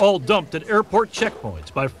were all dumped at airport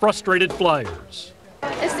checkpoints by frustrated flyers.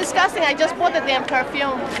 It's disgusting. I just bought the damn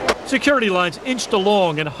perfume. Security lines inched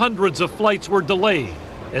along and hundreds of flights were delayed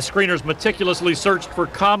as screeners meticulously searched for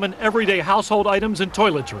common everyday household items and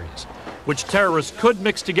toiletries, which terrorists could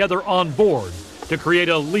mix together on board to create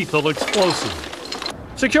a lethal explosive.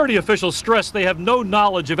 Security officials stress they have no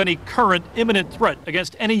knowledge of any current imminent threat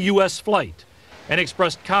against any U.S. flight, and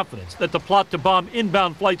expressed confidence that the plot to bomb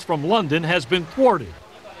inbound flights from London has been thwarted.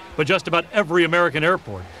 But just about every American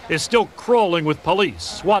airport is still crawling with police,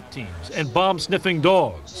 SWAT teams, and bomb-sniffing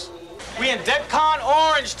dogs. We in DEFCON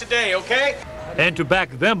orange today, okay? And to back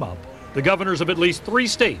them up, the governors of at least 3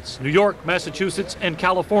 states, New York, Massachusetts, and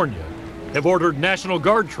California, have ordered National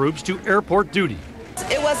Guard troops to airport duty.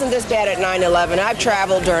 It wasn't this bad at 9/11. I've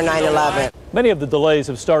traveled during 9/11. Many of the delays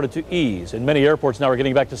have started to ease, and many airports now are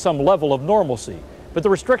getting back to some level of normalcy. But the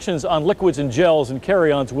restrictions on liquids and gels and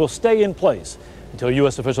carry-ons will stay in place until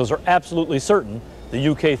U.S. officials are absolutely certain the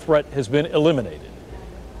UK threat has been eliminated.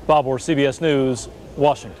 Bob Orr, CBS News,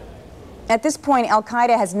 Washington. At this point,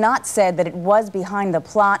 al-Qaeda has not said that it was behind the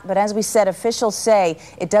plot, but as we said, officials say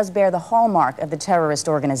it does bear the hallmark of the terrorist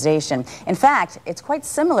organization. In fact, it's quite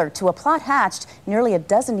similar to a plot hatched nearly a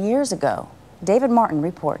dozen years ago. David Martin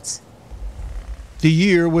reports. The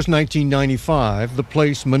year was 1995, the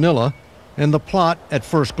place Manila, and the plot, at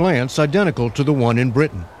first glance, identical to the one in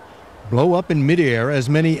Britain. Blow up in midair as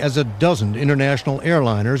many as a dozen international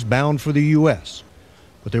airliners bound for the U.S.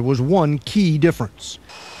 But there was one key difference.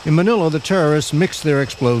 In Manila, the terrorists mixed their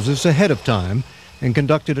explosives ahead of time and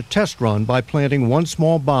conducted a test run by planting one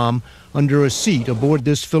small bomb under a seat aboard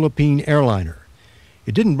this Philippine airliner.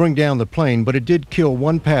 It didn't bring down the plane, but it did kill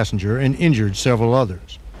one passenger and injured several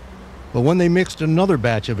others. But when they mixed another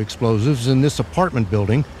batch of explosives in this apartment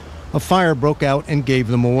building, a fire broke out and gave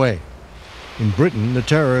them away. In Britain, the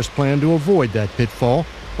terrorists planned to avoid that pitfall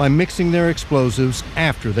by mixing their explosives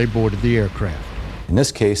after they boarded the aircraft. In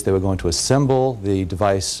this case, they were going to assemble the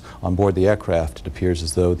device on board the aircraft. It appears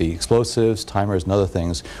as though the explosives, timers, and other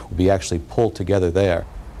things will be actually pulled together there.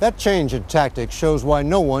 That change in tactics shows why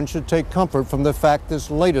no one should take comfort from the fact this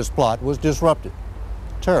latest plot was disrupted.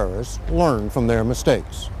 Terrorists learn from their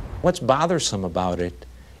mistakes. What's bothersome about it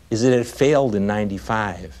is that it failed in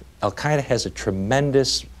 '95. Al-Qaeda has a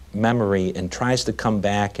tremendous memory and tries to come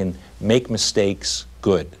back and make mistakes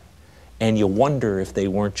good. And you wonder if they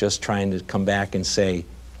weren't just trying to come back and say,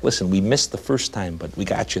 listen, we missed the first time, but we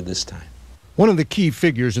got you this time. One of the key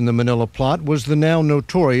figures in the Manila plot was the now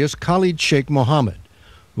notorious Khalid Sheikh Mohammed,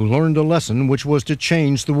 who learned a lesson which was to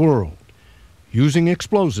change the world. Using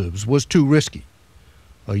explosives was too risky.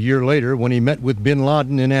 A year later, when he met with bin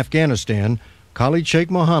Laden in Afghanistan, Khalid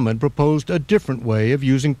Sheikh Mohammed proposed a different way of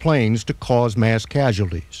using planes to cause mass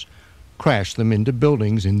casualties, crash them into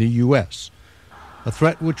buildings in the U.S., a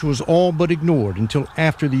threat which was all but ignored until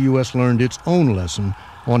after the U.S. learned its own lesson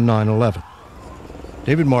on 9/11.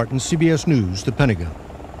 David Martin, CBS News, the Pentagon.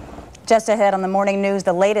 Just ahead on the morning news,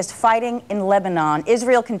 the latest fighting in Lebanon.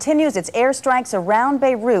 Israel continues its airstrikes around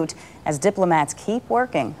Beirut as diplomats keep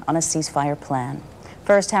working on a ceasefire plan.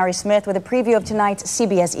 First, Harry Smith with a preview of tonight's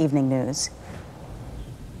CBS Evening News.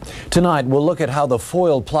 Tonight, we'll look at how the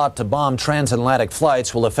foiled plot to bomb transatlantic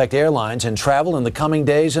flights will affect airlines and travel in the coming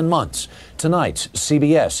days and months. Tonight's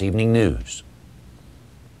CBS Evening News.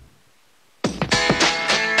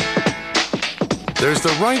 There's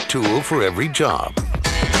the right tool for every job.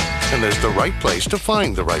 And there's the right place to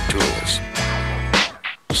find the right tools.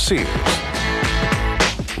 Sears.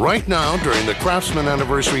 Right now, during the Craftsman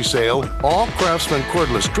Anniversary Sale, all Craftsman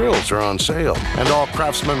cordless drills are on sale. And all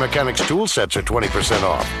Craftsman Mechanics tool sets are 20%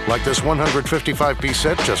 off. Like this 155-piece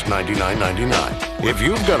set, just $99.99. If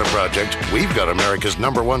you've got a project, we've got America's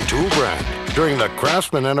 #1 tool brand. During the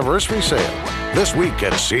Craftsman Anniversary Sale, this week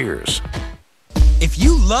at Sears. If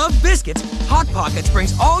you love biscuits, Hot Pockets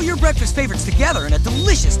brings all your breakfast favorites together in a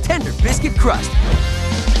delicious, tender biscuit crust.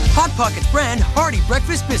 Hot Pockets brand Hearty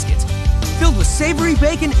Breakfast Biscuits, filled with savory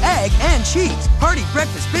bacon, egg, and cheese. Hearty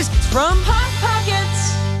Breakfast Biscuits from Hot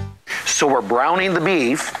Pockets. So we're browning the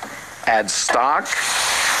beef, add stock,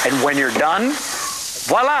 and when you're done,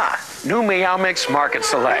 voila! New Meow Mix Market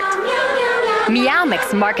Select. Meow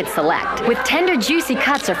Mix Market Select. With tender, juicy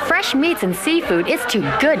cuts of fresh meats and seafood, it's too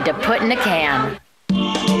good to put in a can.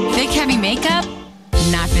 Thick, heavy makeup?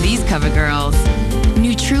 Not for these cover girls.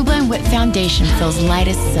 New True Blend Whip Foundation feels light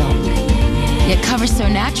as silk. Yet covers so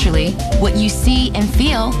naturally, what you see and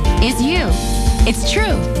feel is you. It's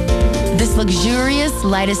true. This luxurious,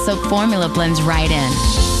 light as silk formula blends right in.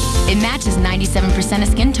 It matches 97% of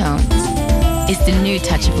skin tones. It's the new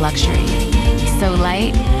touch of luxury. So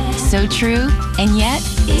light, so true, and yet,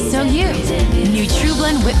 so you. New True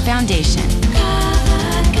Blend Whip Foundation.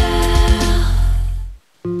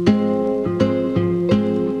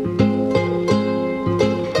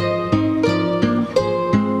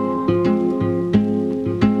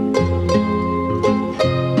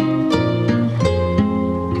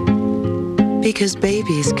 Because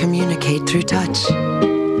babies communicate through touch.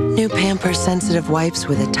 New Pampers Sensitive Wipes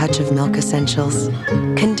with a touch of milk essentials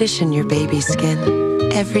condition your baby's skin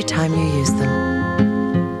every time you use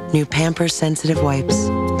them. New Pampers Sensitive Wipes,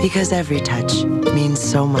 because every touch means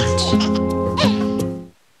so much.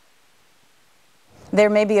 There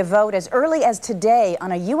may be a vote as early as today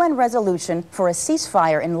on a UN resolution for a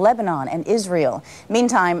ceasefire in Lebanon and Israel.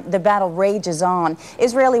 Meantime, the battle rages on.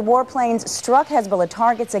 Israeli warplanes struck Hezbollah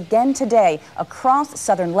targets again today across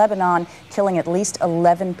southern Lebanon, killing at least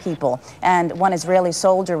 11 people. And one Israeli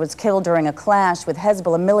soldier was killed during a clash with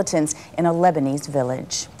Hezbollah militants in a Lebanese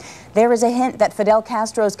village. There is a hint that Fidel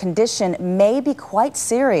Castro's condition may be quite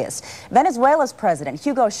serious. Venezuela's president,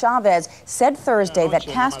 Hugo Chavez, said Thursday that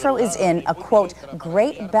Castro is in a, quote,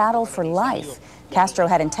 great battle for life. Castro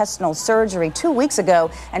had intestinal surgery 2 weeks ago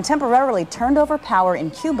and temporarily turned over power in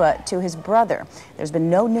Cuba to his brother. There's been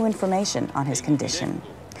no new information on his condition.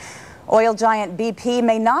 Oil giant BP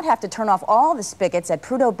may not have to turn off all the spigots at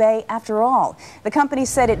Prudhoe Bay after all. The company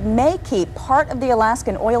said it may keep part of the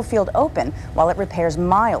Alaskan oil field open while it repairs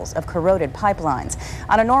miles of corroded pipelines.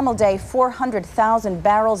 On a normal day, 400,000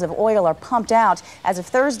 barrels of oil are pumped out. As of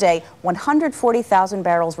Thursday, 140,000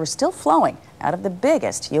 barrels were still flowing out of the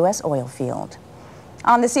biggest U.S. oil field.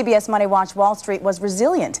 On the CBS Money Watch, Wall Street was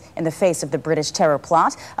resilient in the face of the British terror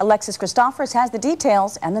plot. Alexis Christophers has the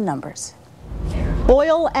details and the numbers.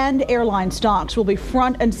 Oil and airline stocks will be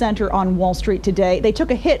front and center on Wall Street today. They took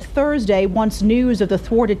a hit Thursday once news of the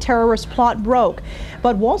thwarted terrorist plot broke.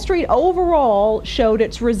 But Wall Street overall showed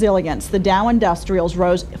its resilience. The Dow Industrials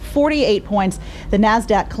rose 48 points. The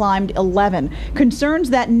Nasdaq climbed 11. Concerns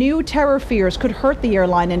that new terror fears could hurt the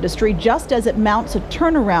airline industry just as it mounts a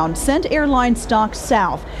turnaround sent airline stocks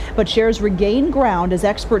south. But shares regained ground as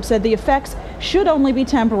experts said the effects should only be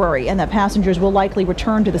temporary and that passengers will likely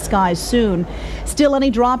return to the skies soon. Still,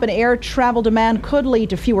 any drop in air travel demand could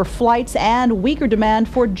lead to fewer flights and weaker demand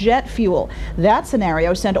for jet fuel. That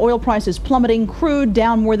scenario sent oil prices plummeting, crude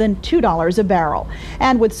down more than $2 a barrel.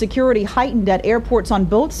 And with security heightened at airports on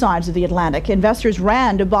both sides of the Atlantic, investors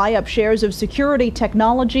ran to buy up shares of security,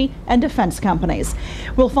 technology, and defense companies.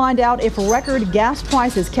 We'll find out if record gas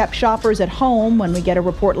prices kept shoppers at home when we get a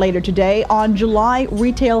report later today on July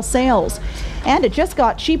retail sales. And it just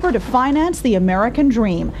got cheaper to finance the American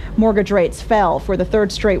dream. Mortgage rates fell for the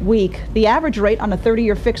third straight week. The average rate on a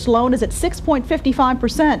 30-year fixed loan is at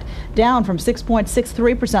 6.55%, down from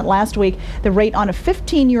 6.63% last week. The rate on a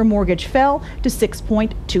 15-year mortgage fell to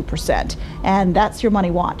 6.2%. And that's your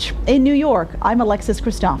Money Watch. In New York, I'm Alexis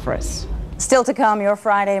Christoforous. Still to come, your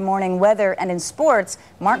Friday morning weather. And in sports,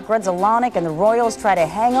 Mark Grudzielanek and the Royals try to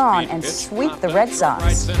hang on and sweep the Red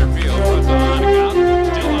Sox.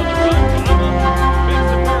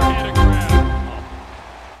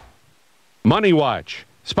 Money Watch,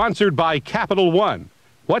 sponsored by Capital One.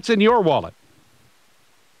 What's in your wallet?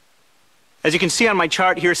 As you can see on my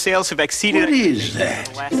chart here, sales have exceeded... What is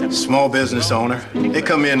that? Small business owner. They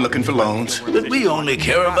come in looking for loans. But we only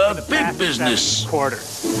care about big business. Quarter.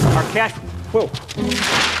 Our cash... Whoa.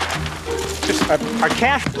 Our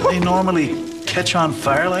cash... Do they normally catch on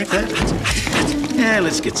fire like that? Yeah,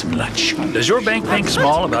 let's get some lunch. Does your bank think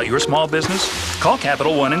small about your small business? Call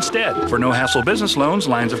Capital One instead for no-hassle business loans,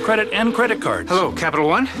 lines of credit, and credit cards. Hello, Capital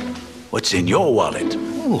One? What's in your wallet?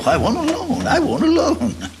 Oh, I want a loan. I want a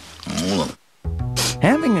loan.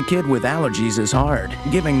 Having a kid with allergies is hard.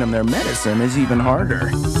 Giving them their medicine is even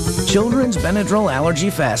harder. Children's Benadryl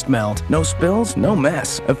Allergy Fast Melt. No spills, no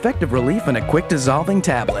mess. Effective relief in a quick dissolving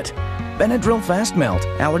tablet. Benadryl Fast Melt.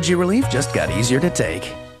 Allergy relief just got easier to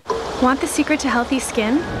take. Want the secret to healthy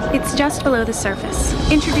skin? It's just below the surface.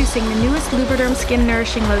 Introducing the newest Lubriderm Skin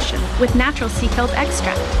Nourishing Lotion with natural sea kelp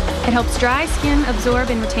extract. It helps dry skin absorb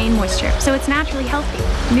and retain moisture, so it's naturally healthy.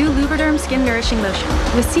 New Lubriderm Skin Nourishing Lotion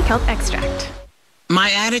with sea kelp extract. My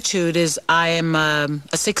attitude is I am a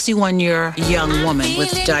 61-year young woman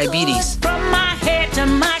with diabetes. From my head to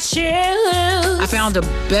my shoes. I found a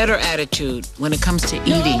better attitude when it comes to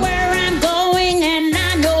eating. Know where I'm going and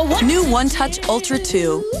I know what. New One Touch Ultra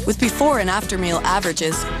 2 with before and after meal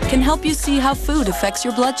averages can help you see how food affects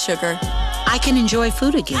your blood sugar. I can enjoy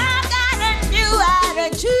food again. I got a new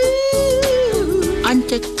attitude.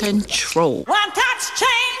 Under control. One touch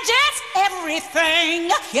changes everything.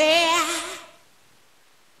 Yeah.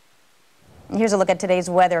 Here's a look at today's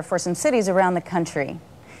weather for some cities around the country.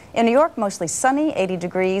 In New York, mostly sunny, 80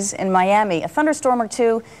 degrees. In Miami, a thunderstorm or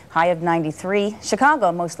two, high of 93.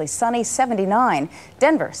 Chicago, mostly sunny, 79.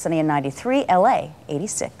 Denver, sunny and 93. LA,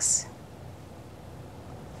 86.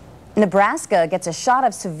 Nebraska gets a shot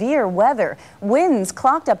of severe weather. Winds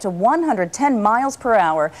clocked up to 110 miles per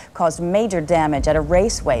hour caused major damage at a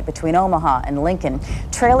raceway between Omaha and Lincoln.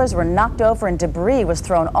 Trailers were knocked over and debris was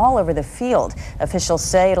thrown all over the field. Officials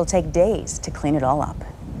say it'll take days to clean it all up.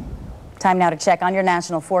 Time now to check on your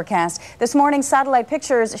national forecast. This morning, satellite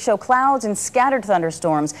pictures show clouds and scattered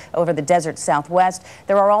thunderstorms over the desert southwest.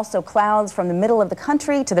 There are also clouds from the middle of the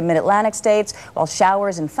country to the mid-Atlantic states, while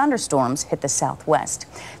showers and thunderstorms hit the southwest.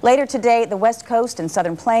 Later today, the west coast and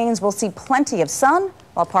southern plains will see plenty of sun,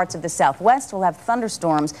 while parts of the southwest will have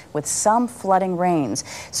thunderstorms with some flooding rains.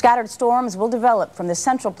 Scattered storms will develop from the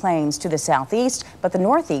central plains to the southeast, but the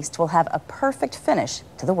northeast will have a perfect finish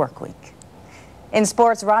to the work week. In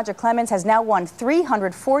sports, Roger Clemens has now won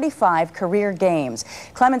 345 career games.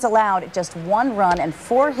 Clemens allowed just 1 run and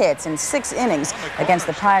 4 hits in 6 innings against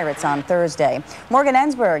the Pirates on Thursday. Morgan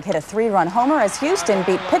Ensberg hit a 3-run homer as Houston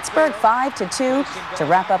beat Pittsburgh 5-2 to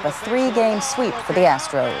wrap up a 3-game sweep for the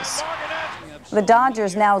Astros. The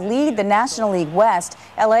Dodgers now lead the National League West.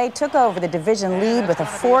 LA took over the division lead with a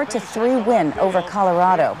 4-3 win over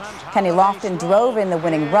Colorado. Kenny Lofton drove in the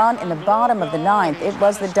winning run in the bottom of the 9th. It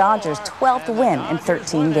was the Dodgers' 12th win in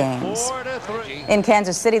 13 games. In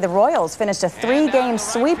Kansas City, the Royals finished a 3-game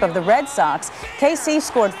sweep of the Red Sox. KC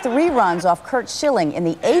scored 3 runs off Curt Schilling in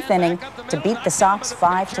the 8th inning to beat the Sox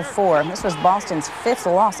 5-4. This was Boston's 5th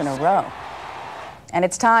loss in a row. And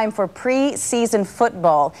it's time for preseason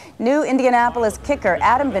football. New Indianapolis kicker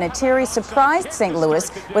Adam Vinatieri surprised St. Louis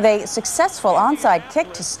with a successful onside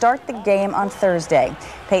kick to start the game on Thursday.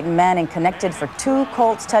 Peyton Manning connected for 2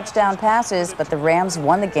 Colts touchdown passes, but the Rams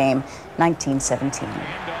won the game 19-17.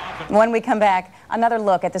 When we come back, another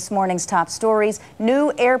look at this morning's top stories.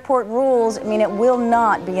 New airport rules mean it will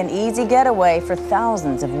not be an easy getaway for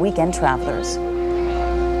thousands of weekend travelers.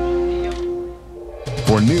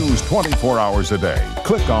 For news 24 hours a day,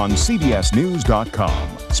 click on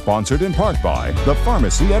CBSNews.com. Sponsored in part by the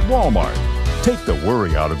pharmacy at Walmart. Take the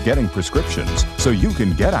worry out of getting prescriptions so you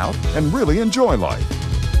can get out and really enjoy life.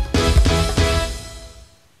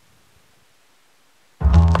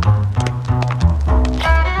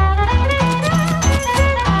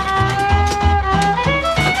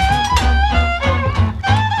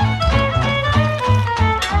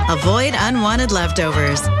 Avoid unwanted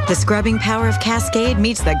leftovers. The scrubbing power of Cascade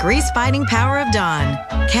meets the grease-fighting power of Dawn.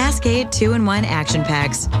 Cascade 2-in-1 action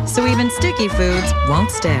packs, so even sticky foods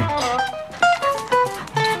won't stick.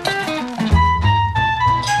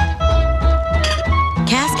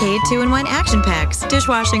 Cascade 2-in-1 action packs,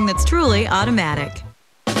 dishwashing that's truly automatic.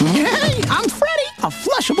 Hey, I'm Freddy, a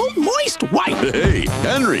flushable, moist wipe. Hey,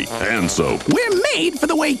 Henry, hand soap. We're made for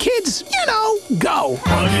the way kids, go.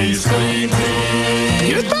 Honey's Clean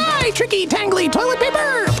Tea. Goodbye, tricky, tangly toilet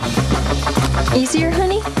paper. Easier,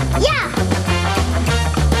 honey? Yeah.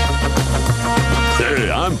 Hey,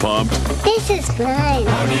 I'm pumped. This is fun.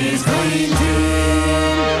 Honey's Clean Tea.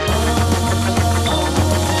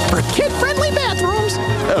 For kid-friendly bathrooms.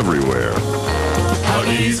 Everywhere.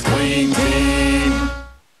 Honey's Clean Tea.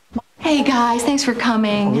 Hey guys, thanks for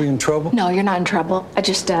coming. Are we in trouble? No, you're not in trouble. I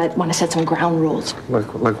just want to set some ground rules.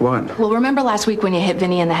 Like what? Well, remember last week when you hit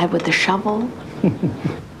Vinny in the head with the shovel?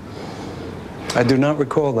 I do not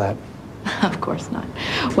recall that. Of course not.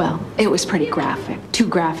 Well, it was pretty graphic. Too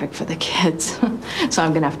graphic for the kids. So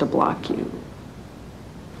I'm gonna have to block you.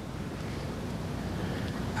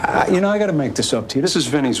 I gotta make this up to you. This is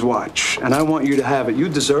Vinny's watch, and I want you to have it. You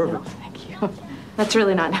deserve it. Thank you. That's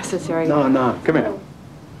really not necessary. No. Come here.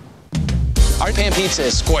 Our pan pizza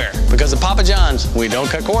is square because at Papa John's, we don't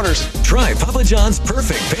cut corners. Try Papa John's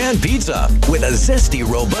perfect pan pizza with a zesty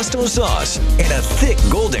Robusto sauce and a thick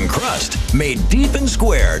golden crust made deep and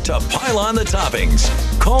square to pile on the toppings.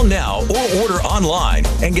 Call now or order online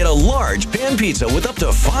and get a large pan pizza with up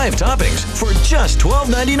to 5 toppings for just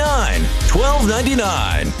 $12.99.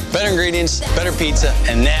 $12.99. Better ingredients, better pizza,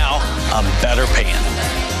 and now a better pan.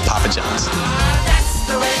 Papa John's.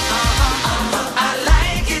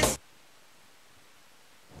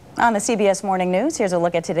 On the CBS Morning News, here's a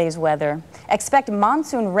look at today's weather. Expect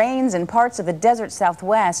monsoon rains in parts of the desert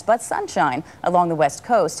Southwest, but sunshine along the West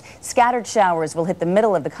Coast. Scattered showers will hit the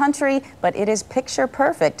middle of the country, but it is picture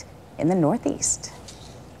perfect in the Northeast.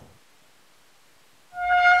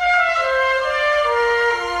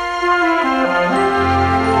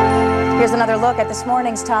 Here's another look at this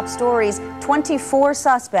morning's top stories. 24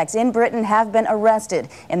 suspects in Britain have been arrested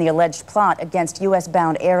in the alleged plot against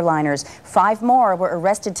U.S.-bound airliners. 5 more were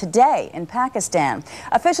arrested today in Pakistan.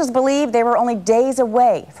 Officials believe they were only days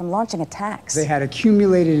away from launching attacks. They had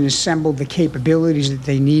accumulated and assembled the capabilities that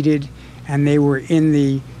they needed, and they were in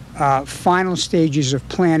the final stages of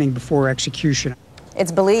planning before execution.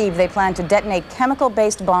 It's believed they plan to detonate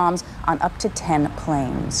chemical-based bombs on up to 10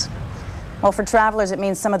 planes. Well, for travelers, it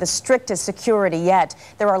means some of the strictest security yet.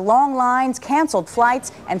 There are long lines, canceled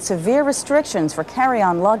flights, and severe restrictions for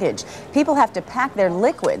carry-on luggage. People have to pack their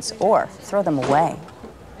liquids or throw them away.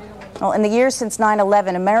 Well, in the years since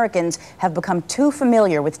 9/11, Americans have become too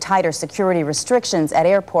familiar with tighter security restrictions at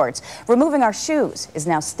airports. Removing our shoes is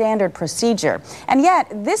now standard procedure. And yet,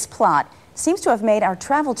 this plot seems to have made our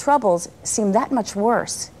travel troubles seem that much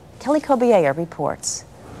worse. Kelly Kobier reports.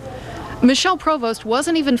 Michelle Provost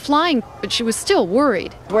wasn't even flying, but she was still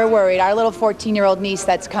worried. We're worried. Our little 14-year-old niece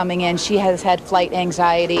that's coming in, she has had flight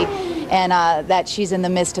anxiety, and that she's in the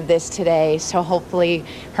midst of this today. So hopefully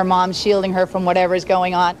her mom's shielding her from whatever's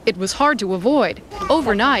going on. It was hard to avoid.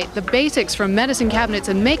 Overnight, the basics from medicine cabinets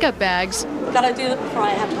and makeup bags gotta do it before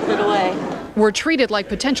I have to put it away. Were treated like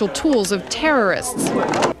potential tools of terrorists.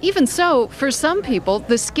 Even so, for some people,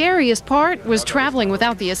 the scariest part was traveling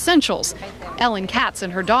without the essentials. Ellen Katz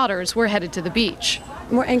and her daughters were headed to the beach.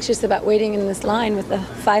 More anxious about waiting in this line with a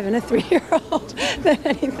 5- and 3-year-old than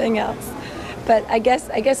anything else. But I guess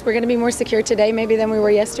we're going to be more secure today maybe than we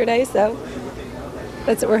were yesterday, so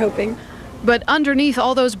that's what we're hoping. But underneath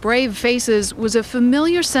all those brave faces was a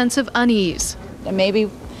familiar sense of unease. And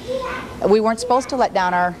maybe we weren't supposed to let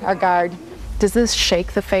down our guard. Does this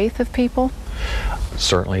shake the faith of people?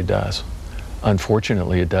 Certainly does.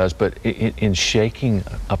 Unfortunately, it does, but in shaking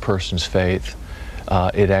a person's faith,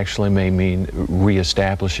 it actually may mean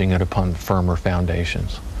reestablishing it upon firmer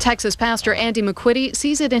foundations. Texas pastor Andy McQuitty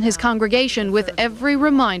sees it in his congregation with every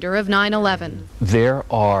reminder of 9/11. There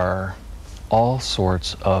are all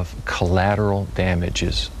sorts of collateral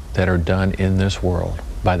damages that are done in this world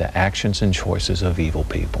by the actions and choices of evil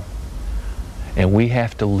people. And we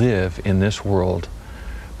have to live in this world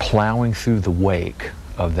plowing through the wake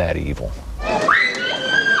of that evil.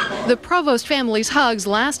 The Provost family's hugs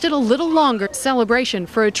lasted a little longer. Celebration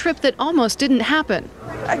for a trip that almost didn't happen.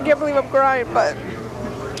 I can't believe I'm crying, but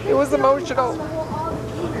it was emotional.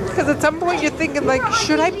 Because at some point you're thinking, like,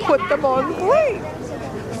 should I put them on the plane?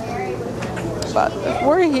 But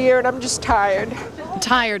we're here and I'm just tired.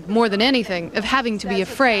 Tired more than anything of having to be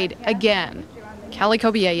afraid again. Callie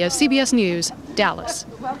Kobiella, CBS News, Dallas.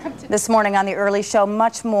 This morning on the early show,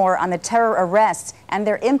 much more on the terror arrests and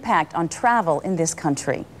their impact on travel in this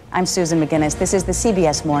country. I'm Susan McGinnis. This is the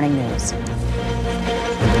CBS Morning News.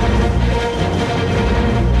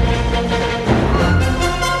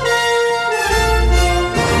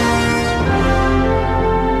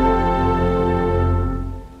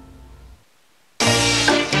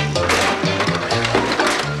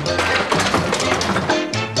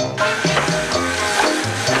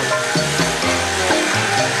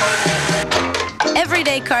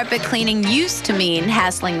 Everyday carpet cleaning used to mean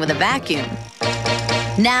hassling with a vacuum.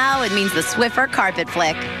 Now it means the Swiffer Carpet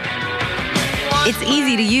Flick. It's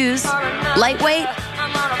easy to use, lightweight,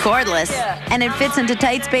 cordless, and it fits into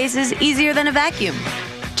tight spaces easier than a vacuum.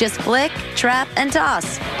 Just flick, trap, and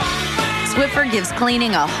toss. Swiffer gives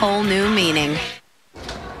cleaning a whole new meaning.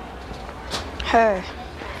 Hey.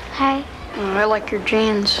 Hey. I like your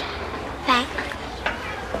jeans. Thanks.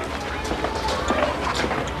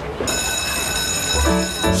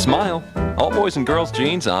 Smile. All boys and girls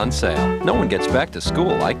jeans on sale. No one gets back to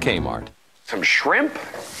school like Kmart. Some shrimp.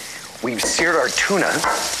 We've seared our tuna.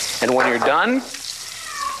 And when you're done,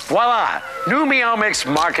 voila, new Meow Mix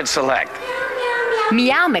Market Select.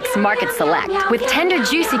 Meow Mix Market Select. With tender,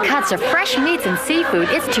 juicy cuts of fresh meats and seafood,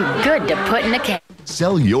 it's too good to put in a can.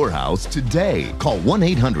 Sell your house today. Call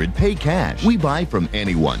 1-800-PAY-CASH. We buy from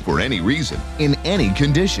anyone for any reason, in any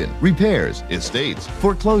condition. Repairs, estates,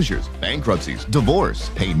 foreclosures, bankruptcies, divorce.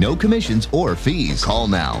 Pay no commissions or fees. Call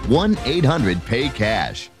now.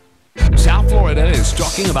 1-800-PAY-CASH. South Florida is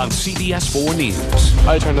talking about CBS 4 News.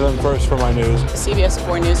 I turn to them first for my news. CBS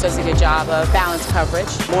 4 News does a good job of balanced coverage.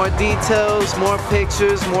 More details, more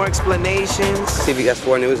pictures, more explanations. CBS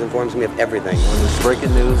 4 News informs me of everything. When there's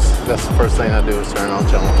breaking news, that's the first thing I do is turn on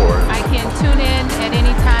Channel 4. I can tune in at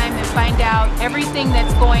any time and find out everything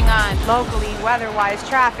that's going on locally, weather-wise,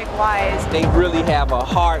 traffic-wise. They really have a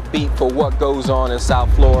heartbeat for what goes on in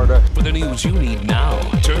South Florida. For the news you need now,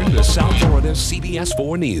 turn to South Florida CBS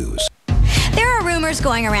 4 News. There are rumors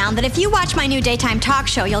going around that if you watch my new daytime talk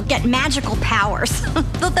show, you'll get magical powers.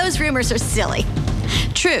 But those rumors are silly.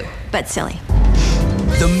 True, but silly.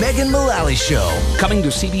 The Megan Mullally Show, coming to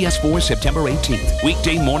CBS 4 September 18th,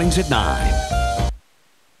 weekday mornings at 9.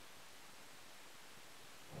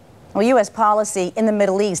 Well, U.S. policy in the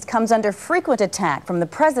Middle East comes under frequent attack from the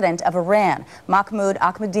president of Iran, Mahmoud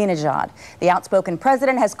Ahmadinejad. The outspoken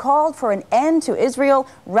president has called for an end to Israel,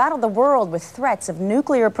 rattled the world with threats of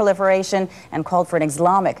nuclear proliferation, and called for an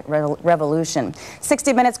Islamic revolution.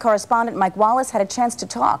 60 Minutes correspondent Mike Wallace had a chance to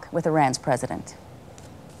talk with Iran's president.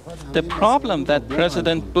 The problem that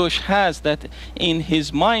President Bush has, that in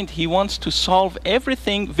his mind he wants to solve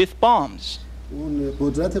everything with bombs. And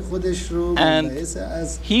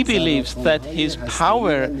he believes that his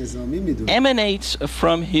power emanates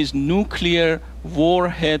from his nuclear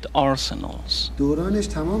warhead arsenals.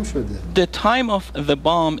 The time of the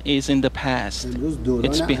bomb is in the past.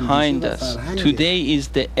 It's behind us. Today is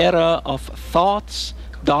the era of thoughts,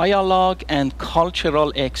 dialogue, and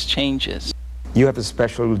cultural exchanges. You have a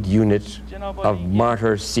special unit of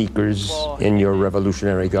martyr seekers in your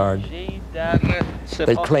Revolutionary Guard.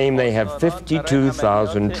 They claim they have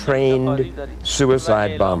 52,000 trained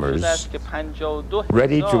suicide bombers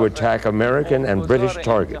ready to attack American and British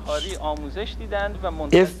targets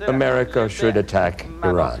if America should attack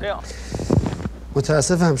Iran.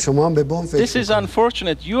 This is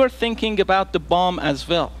unfortunate. You are thinking about the bomb as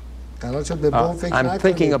well. I'm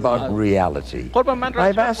thinking about reality.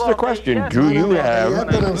 I've asked the question, do you have...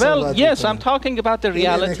 Well, yes, I'm talking about the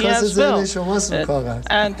reality as well.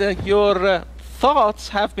 And your thoughts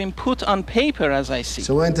have been put on paper, as I see.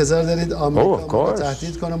 Oh, of course.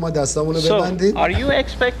 So, are you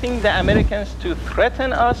expecting the Americans to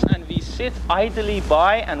threaten us and we sit idly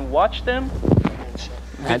by and watch them?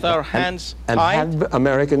 with our hands and tied. have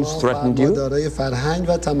Americans threatened you?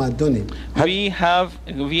 We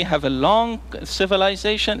have a long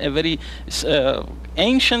civilization, a very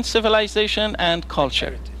ancient civilization and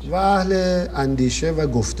culture.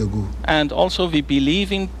 And also we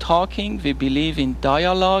believe in talking, we believe in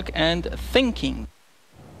dialogue and thinking.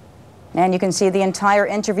 And you can see the entire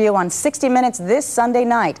interview on 60 Minutes this Sunday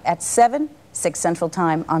night at 7, 6 Central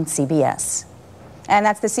Time on CBS. And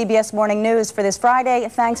that's the CBS Morning News for this Friday.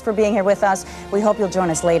 Thanks for being here with us. We hope you'll join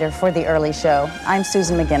us later for the early show. I'm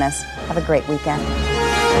Susan McGinnis. Have a great weekend.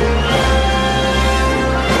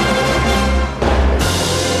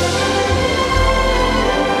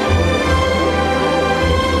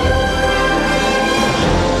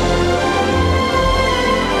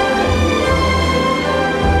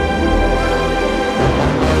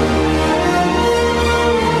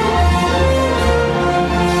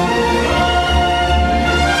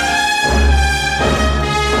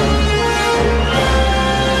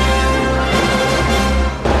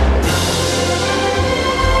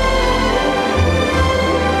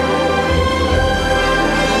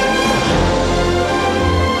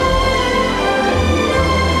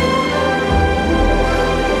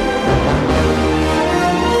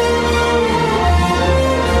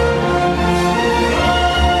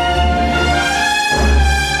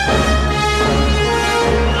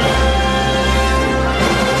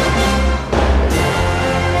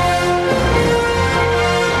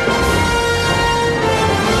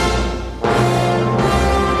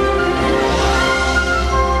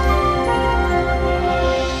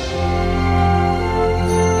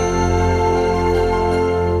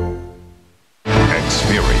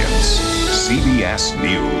 CBS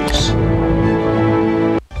News.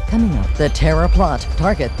 Coming up, the terror plot.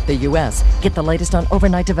 Target the U.S. Get the latest on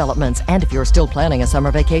overnight developments. And if you're still planning a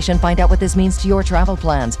summer vacation, find out what this means to your travel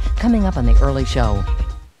plans. Coming up on the early show.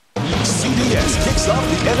 CBS kicks off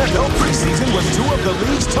the NFL preseason with two of the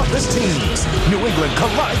league's toughest teams. New England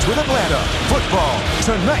collides with Atlanta. Football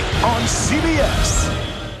tonight on CBS.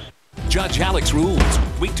 Judge Alex Rules.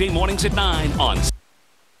 Weekday mornings at 9 on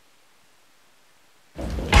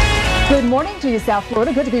Good morning to you, South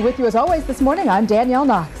Florida. Good to be with you as always this morning. I'm Danielle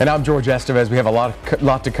Knox. And I'm George Estevez. We have a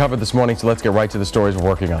lot to cover this morning, so let's get right to the stories we're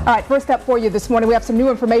working on. All right, first up for you this morning, we have some new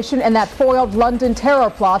information in that foiled London terror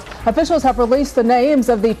plot. Officials have released the names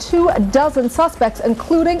of the 24 suspects,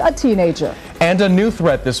 including a teenager. And a new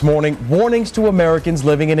threat this morning, warnings to Americans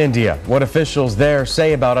living in India. What officials there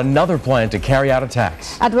say about another plan to carry out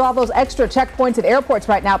attacks. And with all those extra checkpoints at airports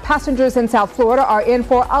right now, passengers in South Florida are in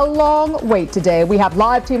for a long wait today. We have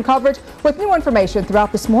live team coverage with new information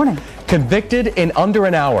throughout this morning. Convicted in under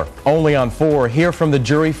an hour. Only on 4, hear from the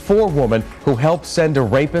jury, 4 women who helped send a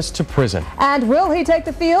rapist to prison. And will he take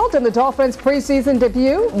the field in the Dolphins' preseason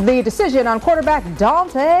debut? The decision on quarterback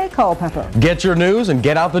Dante Culpepper. Get your news and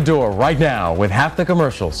get out the door right now with half the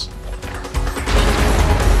commercials.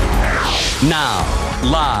 Now,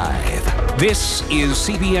 live. This is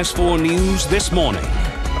CBS 4 News This Morning.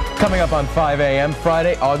 Coming up on 5 a.m.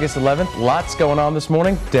 Friday, August 11th. Lots going on this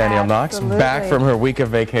morning. Danielle Knox back from her week of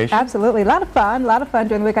vacation. Absolutely. A lot of fun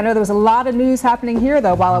during the week. I know there was a lot of news happening here,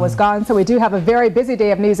 though, while I was gone, so we do have a very busy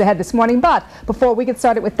day of news ahead this morning. But before we get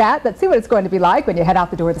started with that, let's see what it's going to be like when you head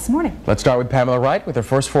out the door this morning. Let's start with Pamela Wright with her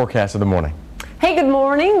first forecast of the morning. Hey, good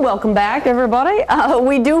morning. Welcome back, everybody.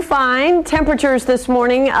 We do find temperatures this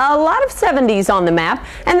morning, a lot of 70s on the map,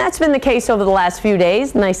 and that's been the case over the last few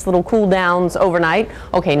days. Nice little cool downs overnight.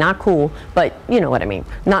 Okay, not cool, but you know what I mean.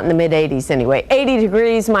 Not in the mid 80s anyway. 80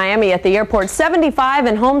 degrees Miami at the airport, 75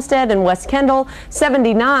 in Homestead and West Kendall,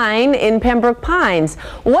 79 in Pembroke Pines.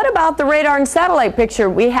 What about the radar and satellite picture?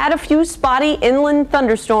 We had a few spotty inland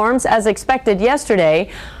thunderstorms as expected yesterday.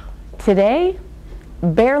 Today,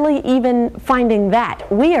 barely even finding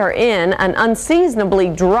that. We are in an unseasonably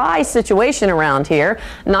dry situation around here.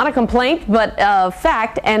 Not a complaint, but a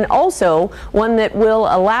fact, and also one that will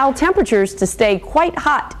allow temperatures to stay quite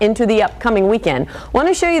hot into the upcoming weekend. Want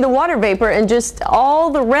to show you the water vapor and just all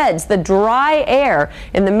the reds, the dry air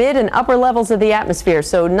in the mid and upper levels of the atmosphere.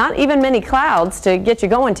 So not even many clouds to get you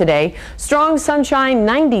going today. Strong sunshine,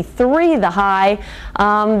 93 the high.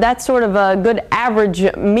 That's sort of a good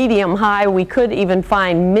average medium high. We could even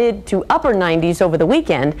find mid to upper 90s over the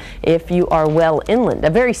weekend if you are well inland. A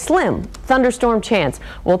very slim thunderstorm chance.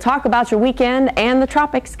 We'll talk about your weekend and the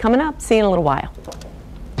tropics coming up. See you in a little while.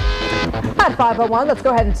 At 5:01, let's go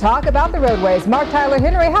ahead and talk about the roadways. Mark Tyler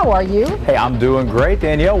Henry, how are you? Hey, I'm doing great,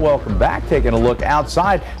 Danielle. Welcome back. Taking a look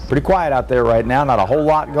outside. Pretty quiet out there right now. Not a whole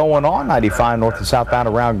lot going on. 95 north and southbound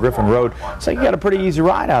around Griffin Road. So you got a pretty easy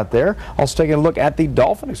ride out there. Also taking a look at the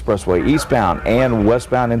Dolphin Expressway, eastbound and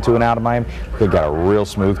westbound into and out of Miami. They've got a real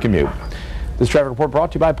smooth commute. This traffic report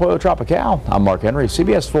brought to you by Pollo Tropical. I'm Mark Henry,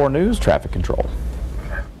 CBS 4 News Traffic Control.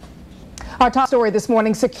 Our top story this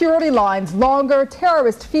morning, security lines longer,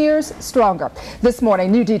 terrorist fears stronger. This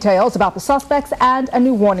morning, new details about the suspects and a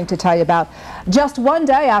new warning to tell you about. Just one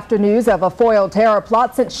day after news of a foiled terror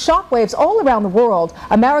plot sent shockwaves all around the world,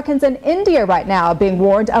 Americans in India right now are being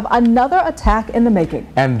warned of another attack in the making.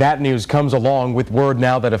 And that news comes along with word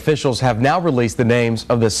now that officials have now released the names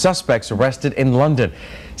of the suspects arrested in London.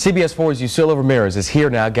 CBS 4's Yusila Ramirez is here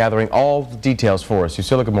now gathering all the details for us.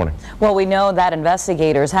 Yusila, good morning. Well, we know that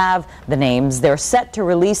investigators have the names. They're set to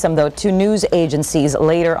release them, though, to news agencies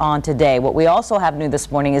later on today. What we also have new this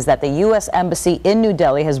morning is that the U.S. Embassy in New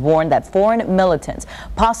Delhi has warned that foreign militants,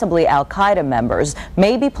 possibly al-Qaeda members,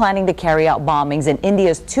 may be planning to carry out bombings in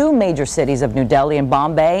India's two major cities of New Delhi and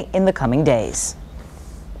Bombay in the coming days.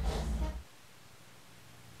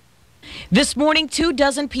 This morning,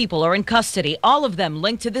 24 people are in custody, all of them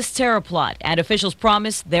linked to this terror plot, and officials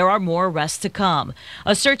promise there are more arrests to come.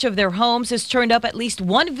 A search of their homes has turned up at least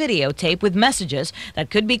one videotape with messages that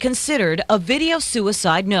could be considered a video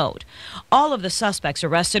suicide note. All of the suspects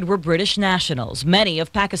arrested were British nationals, many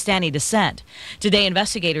of Pakistani descent. Today,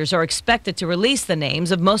 investigators are expected to release the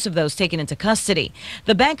names of most of those taken into custody.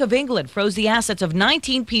 The Bank of England froze the assets of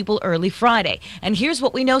 19 people early Friday, and here's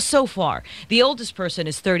what we know so far. The oldest person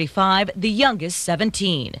is 35. The youngest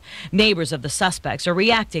 17. Neighbors of the suspects are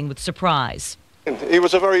reacting with surprise. He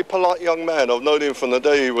was a very polite young man. I've known him from the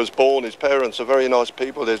day he was born. His parents are very nice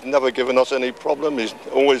people. They've never given us any problem. He's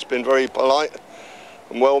always been very polite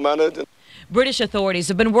and well-mannered. British authorities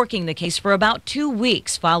have been working the case for about 2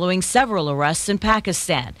 weeks following several arrests in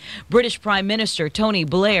Pakistan. British Prime Minister Tony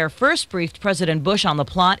Blair first briefed President Bush on the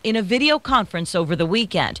plot in a video conference over the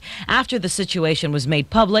weekend. After the situation was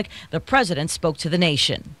made public, the president spoke to the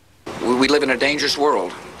nation. We live in a dangerous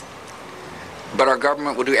world, but our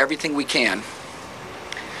government will do everything we can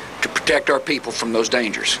to protect our people from those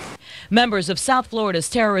dangers. Members of South Florida's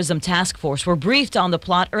terrorism task force were briefed on the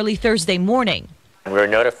plot early Thursday morning. We were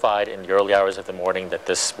notified in the early hours of the morning that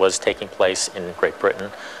this was taking place in Great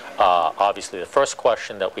Britain. Obviously, the first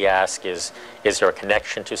question that we ask is there a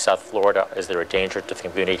connection to South Florida? Is there a danger to the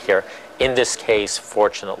community here? In this case,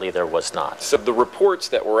 fortunately, there was not. So the reports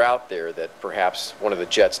that were out there that perhaps one of the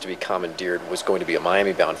jets to be commandeered was going to be a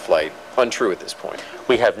Miami-bound flight, untrue at this point.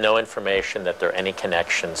 We have no information that there are any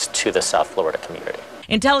connections to the South Florida community.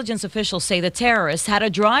 Intelligence officials say the terrorists had a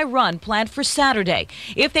dry run planned for Saturday.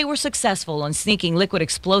 If they were successful in sneaking liquid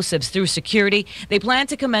explosives through security, they plan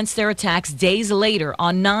to commence their attacks days later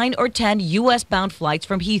on 9 or 10 U.S.-bound flights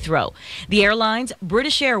from Heathrow. The airlines,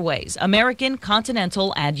 British Airways, American,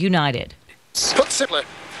 Continental, and United. Put simply,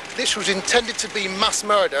 this was intended to be mass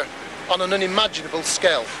murder on an unimaginable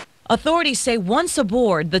scale. Authorities say once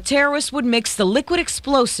aboard, the terrorists would mix the liquid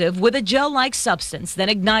explosive with a gel-like substance, then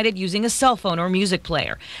ignite it using a cell phone or music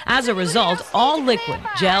player. As a result, all liquid,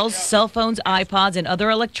 gels, cell phones, iPods, and other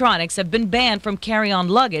electronics have been banned from carry-on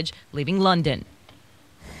luggage leaving London.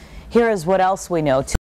 Here is what else we know.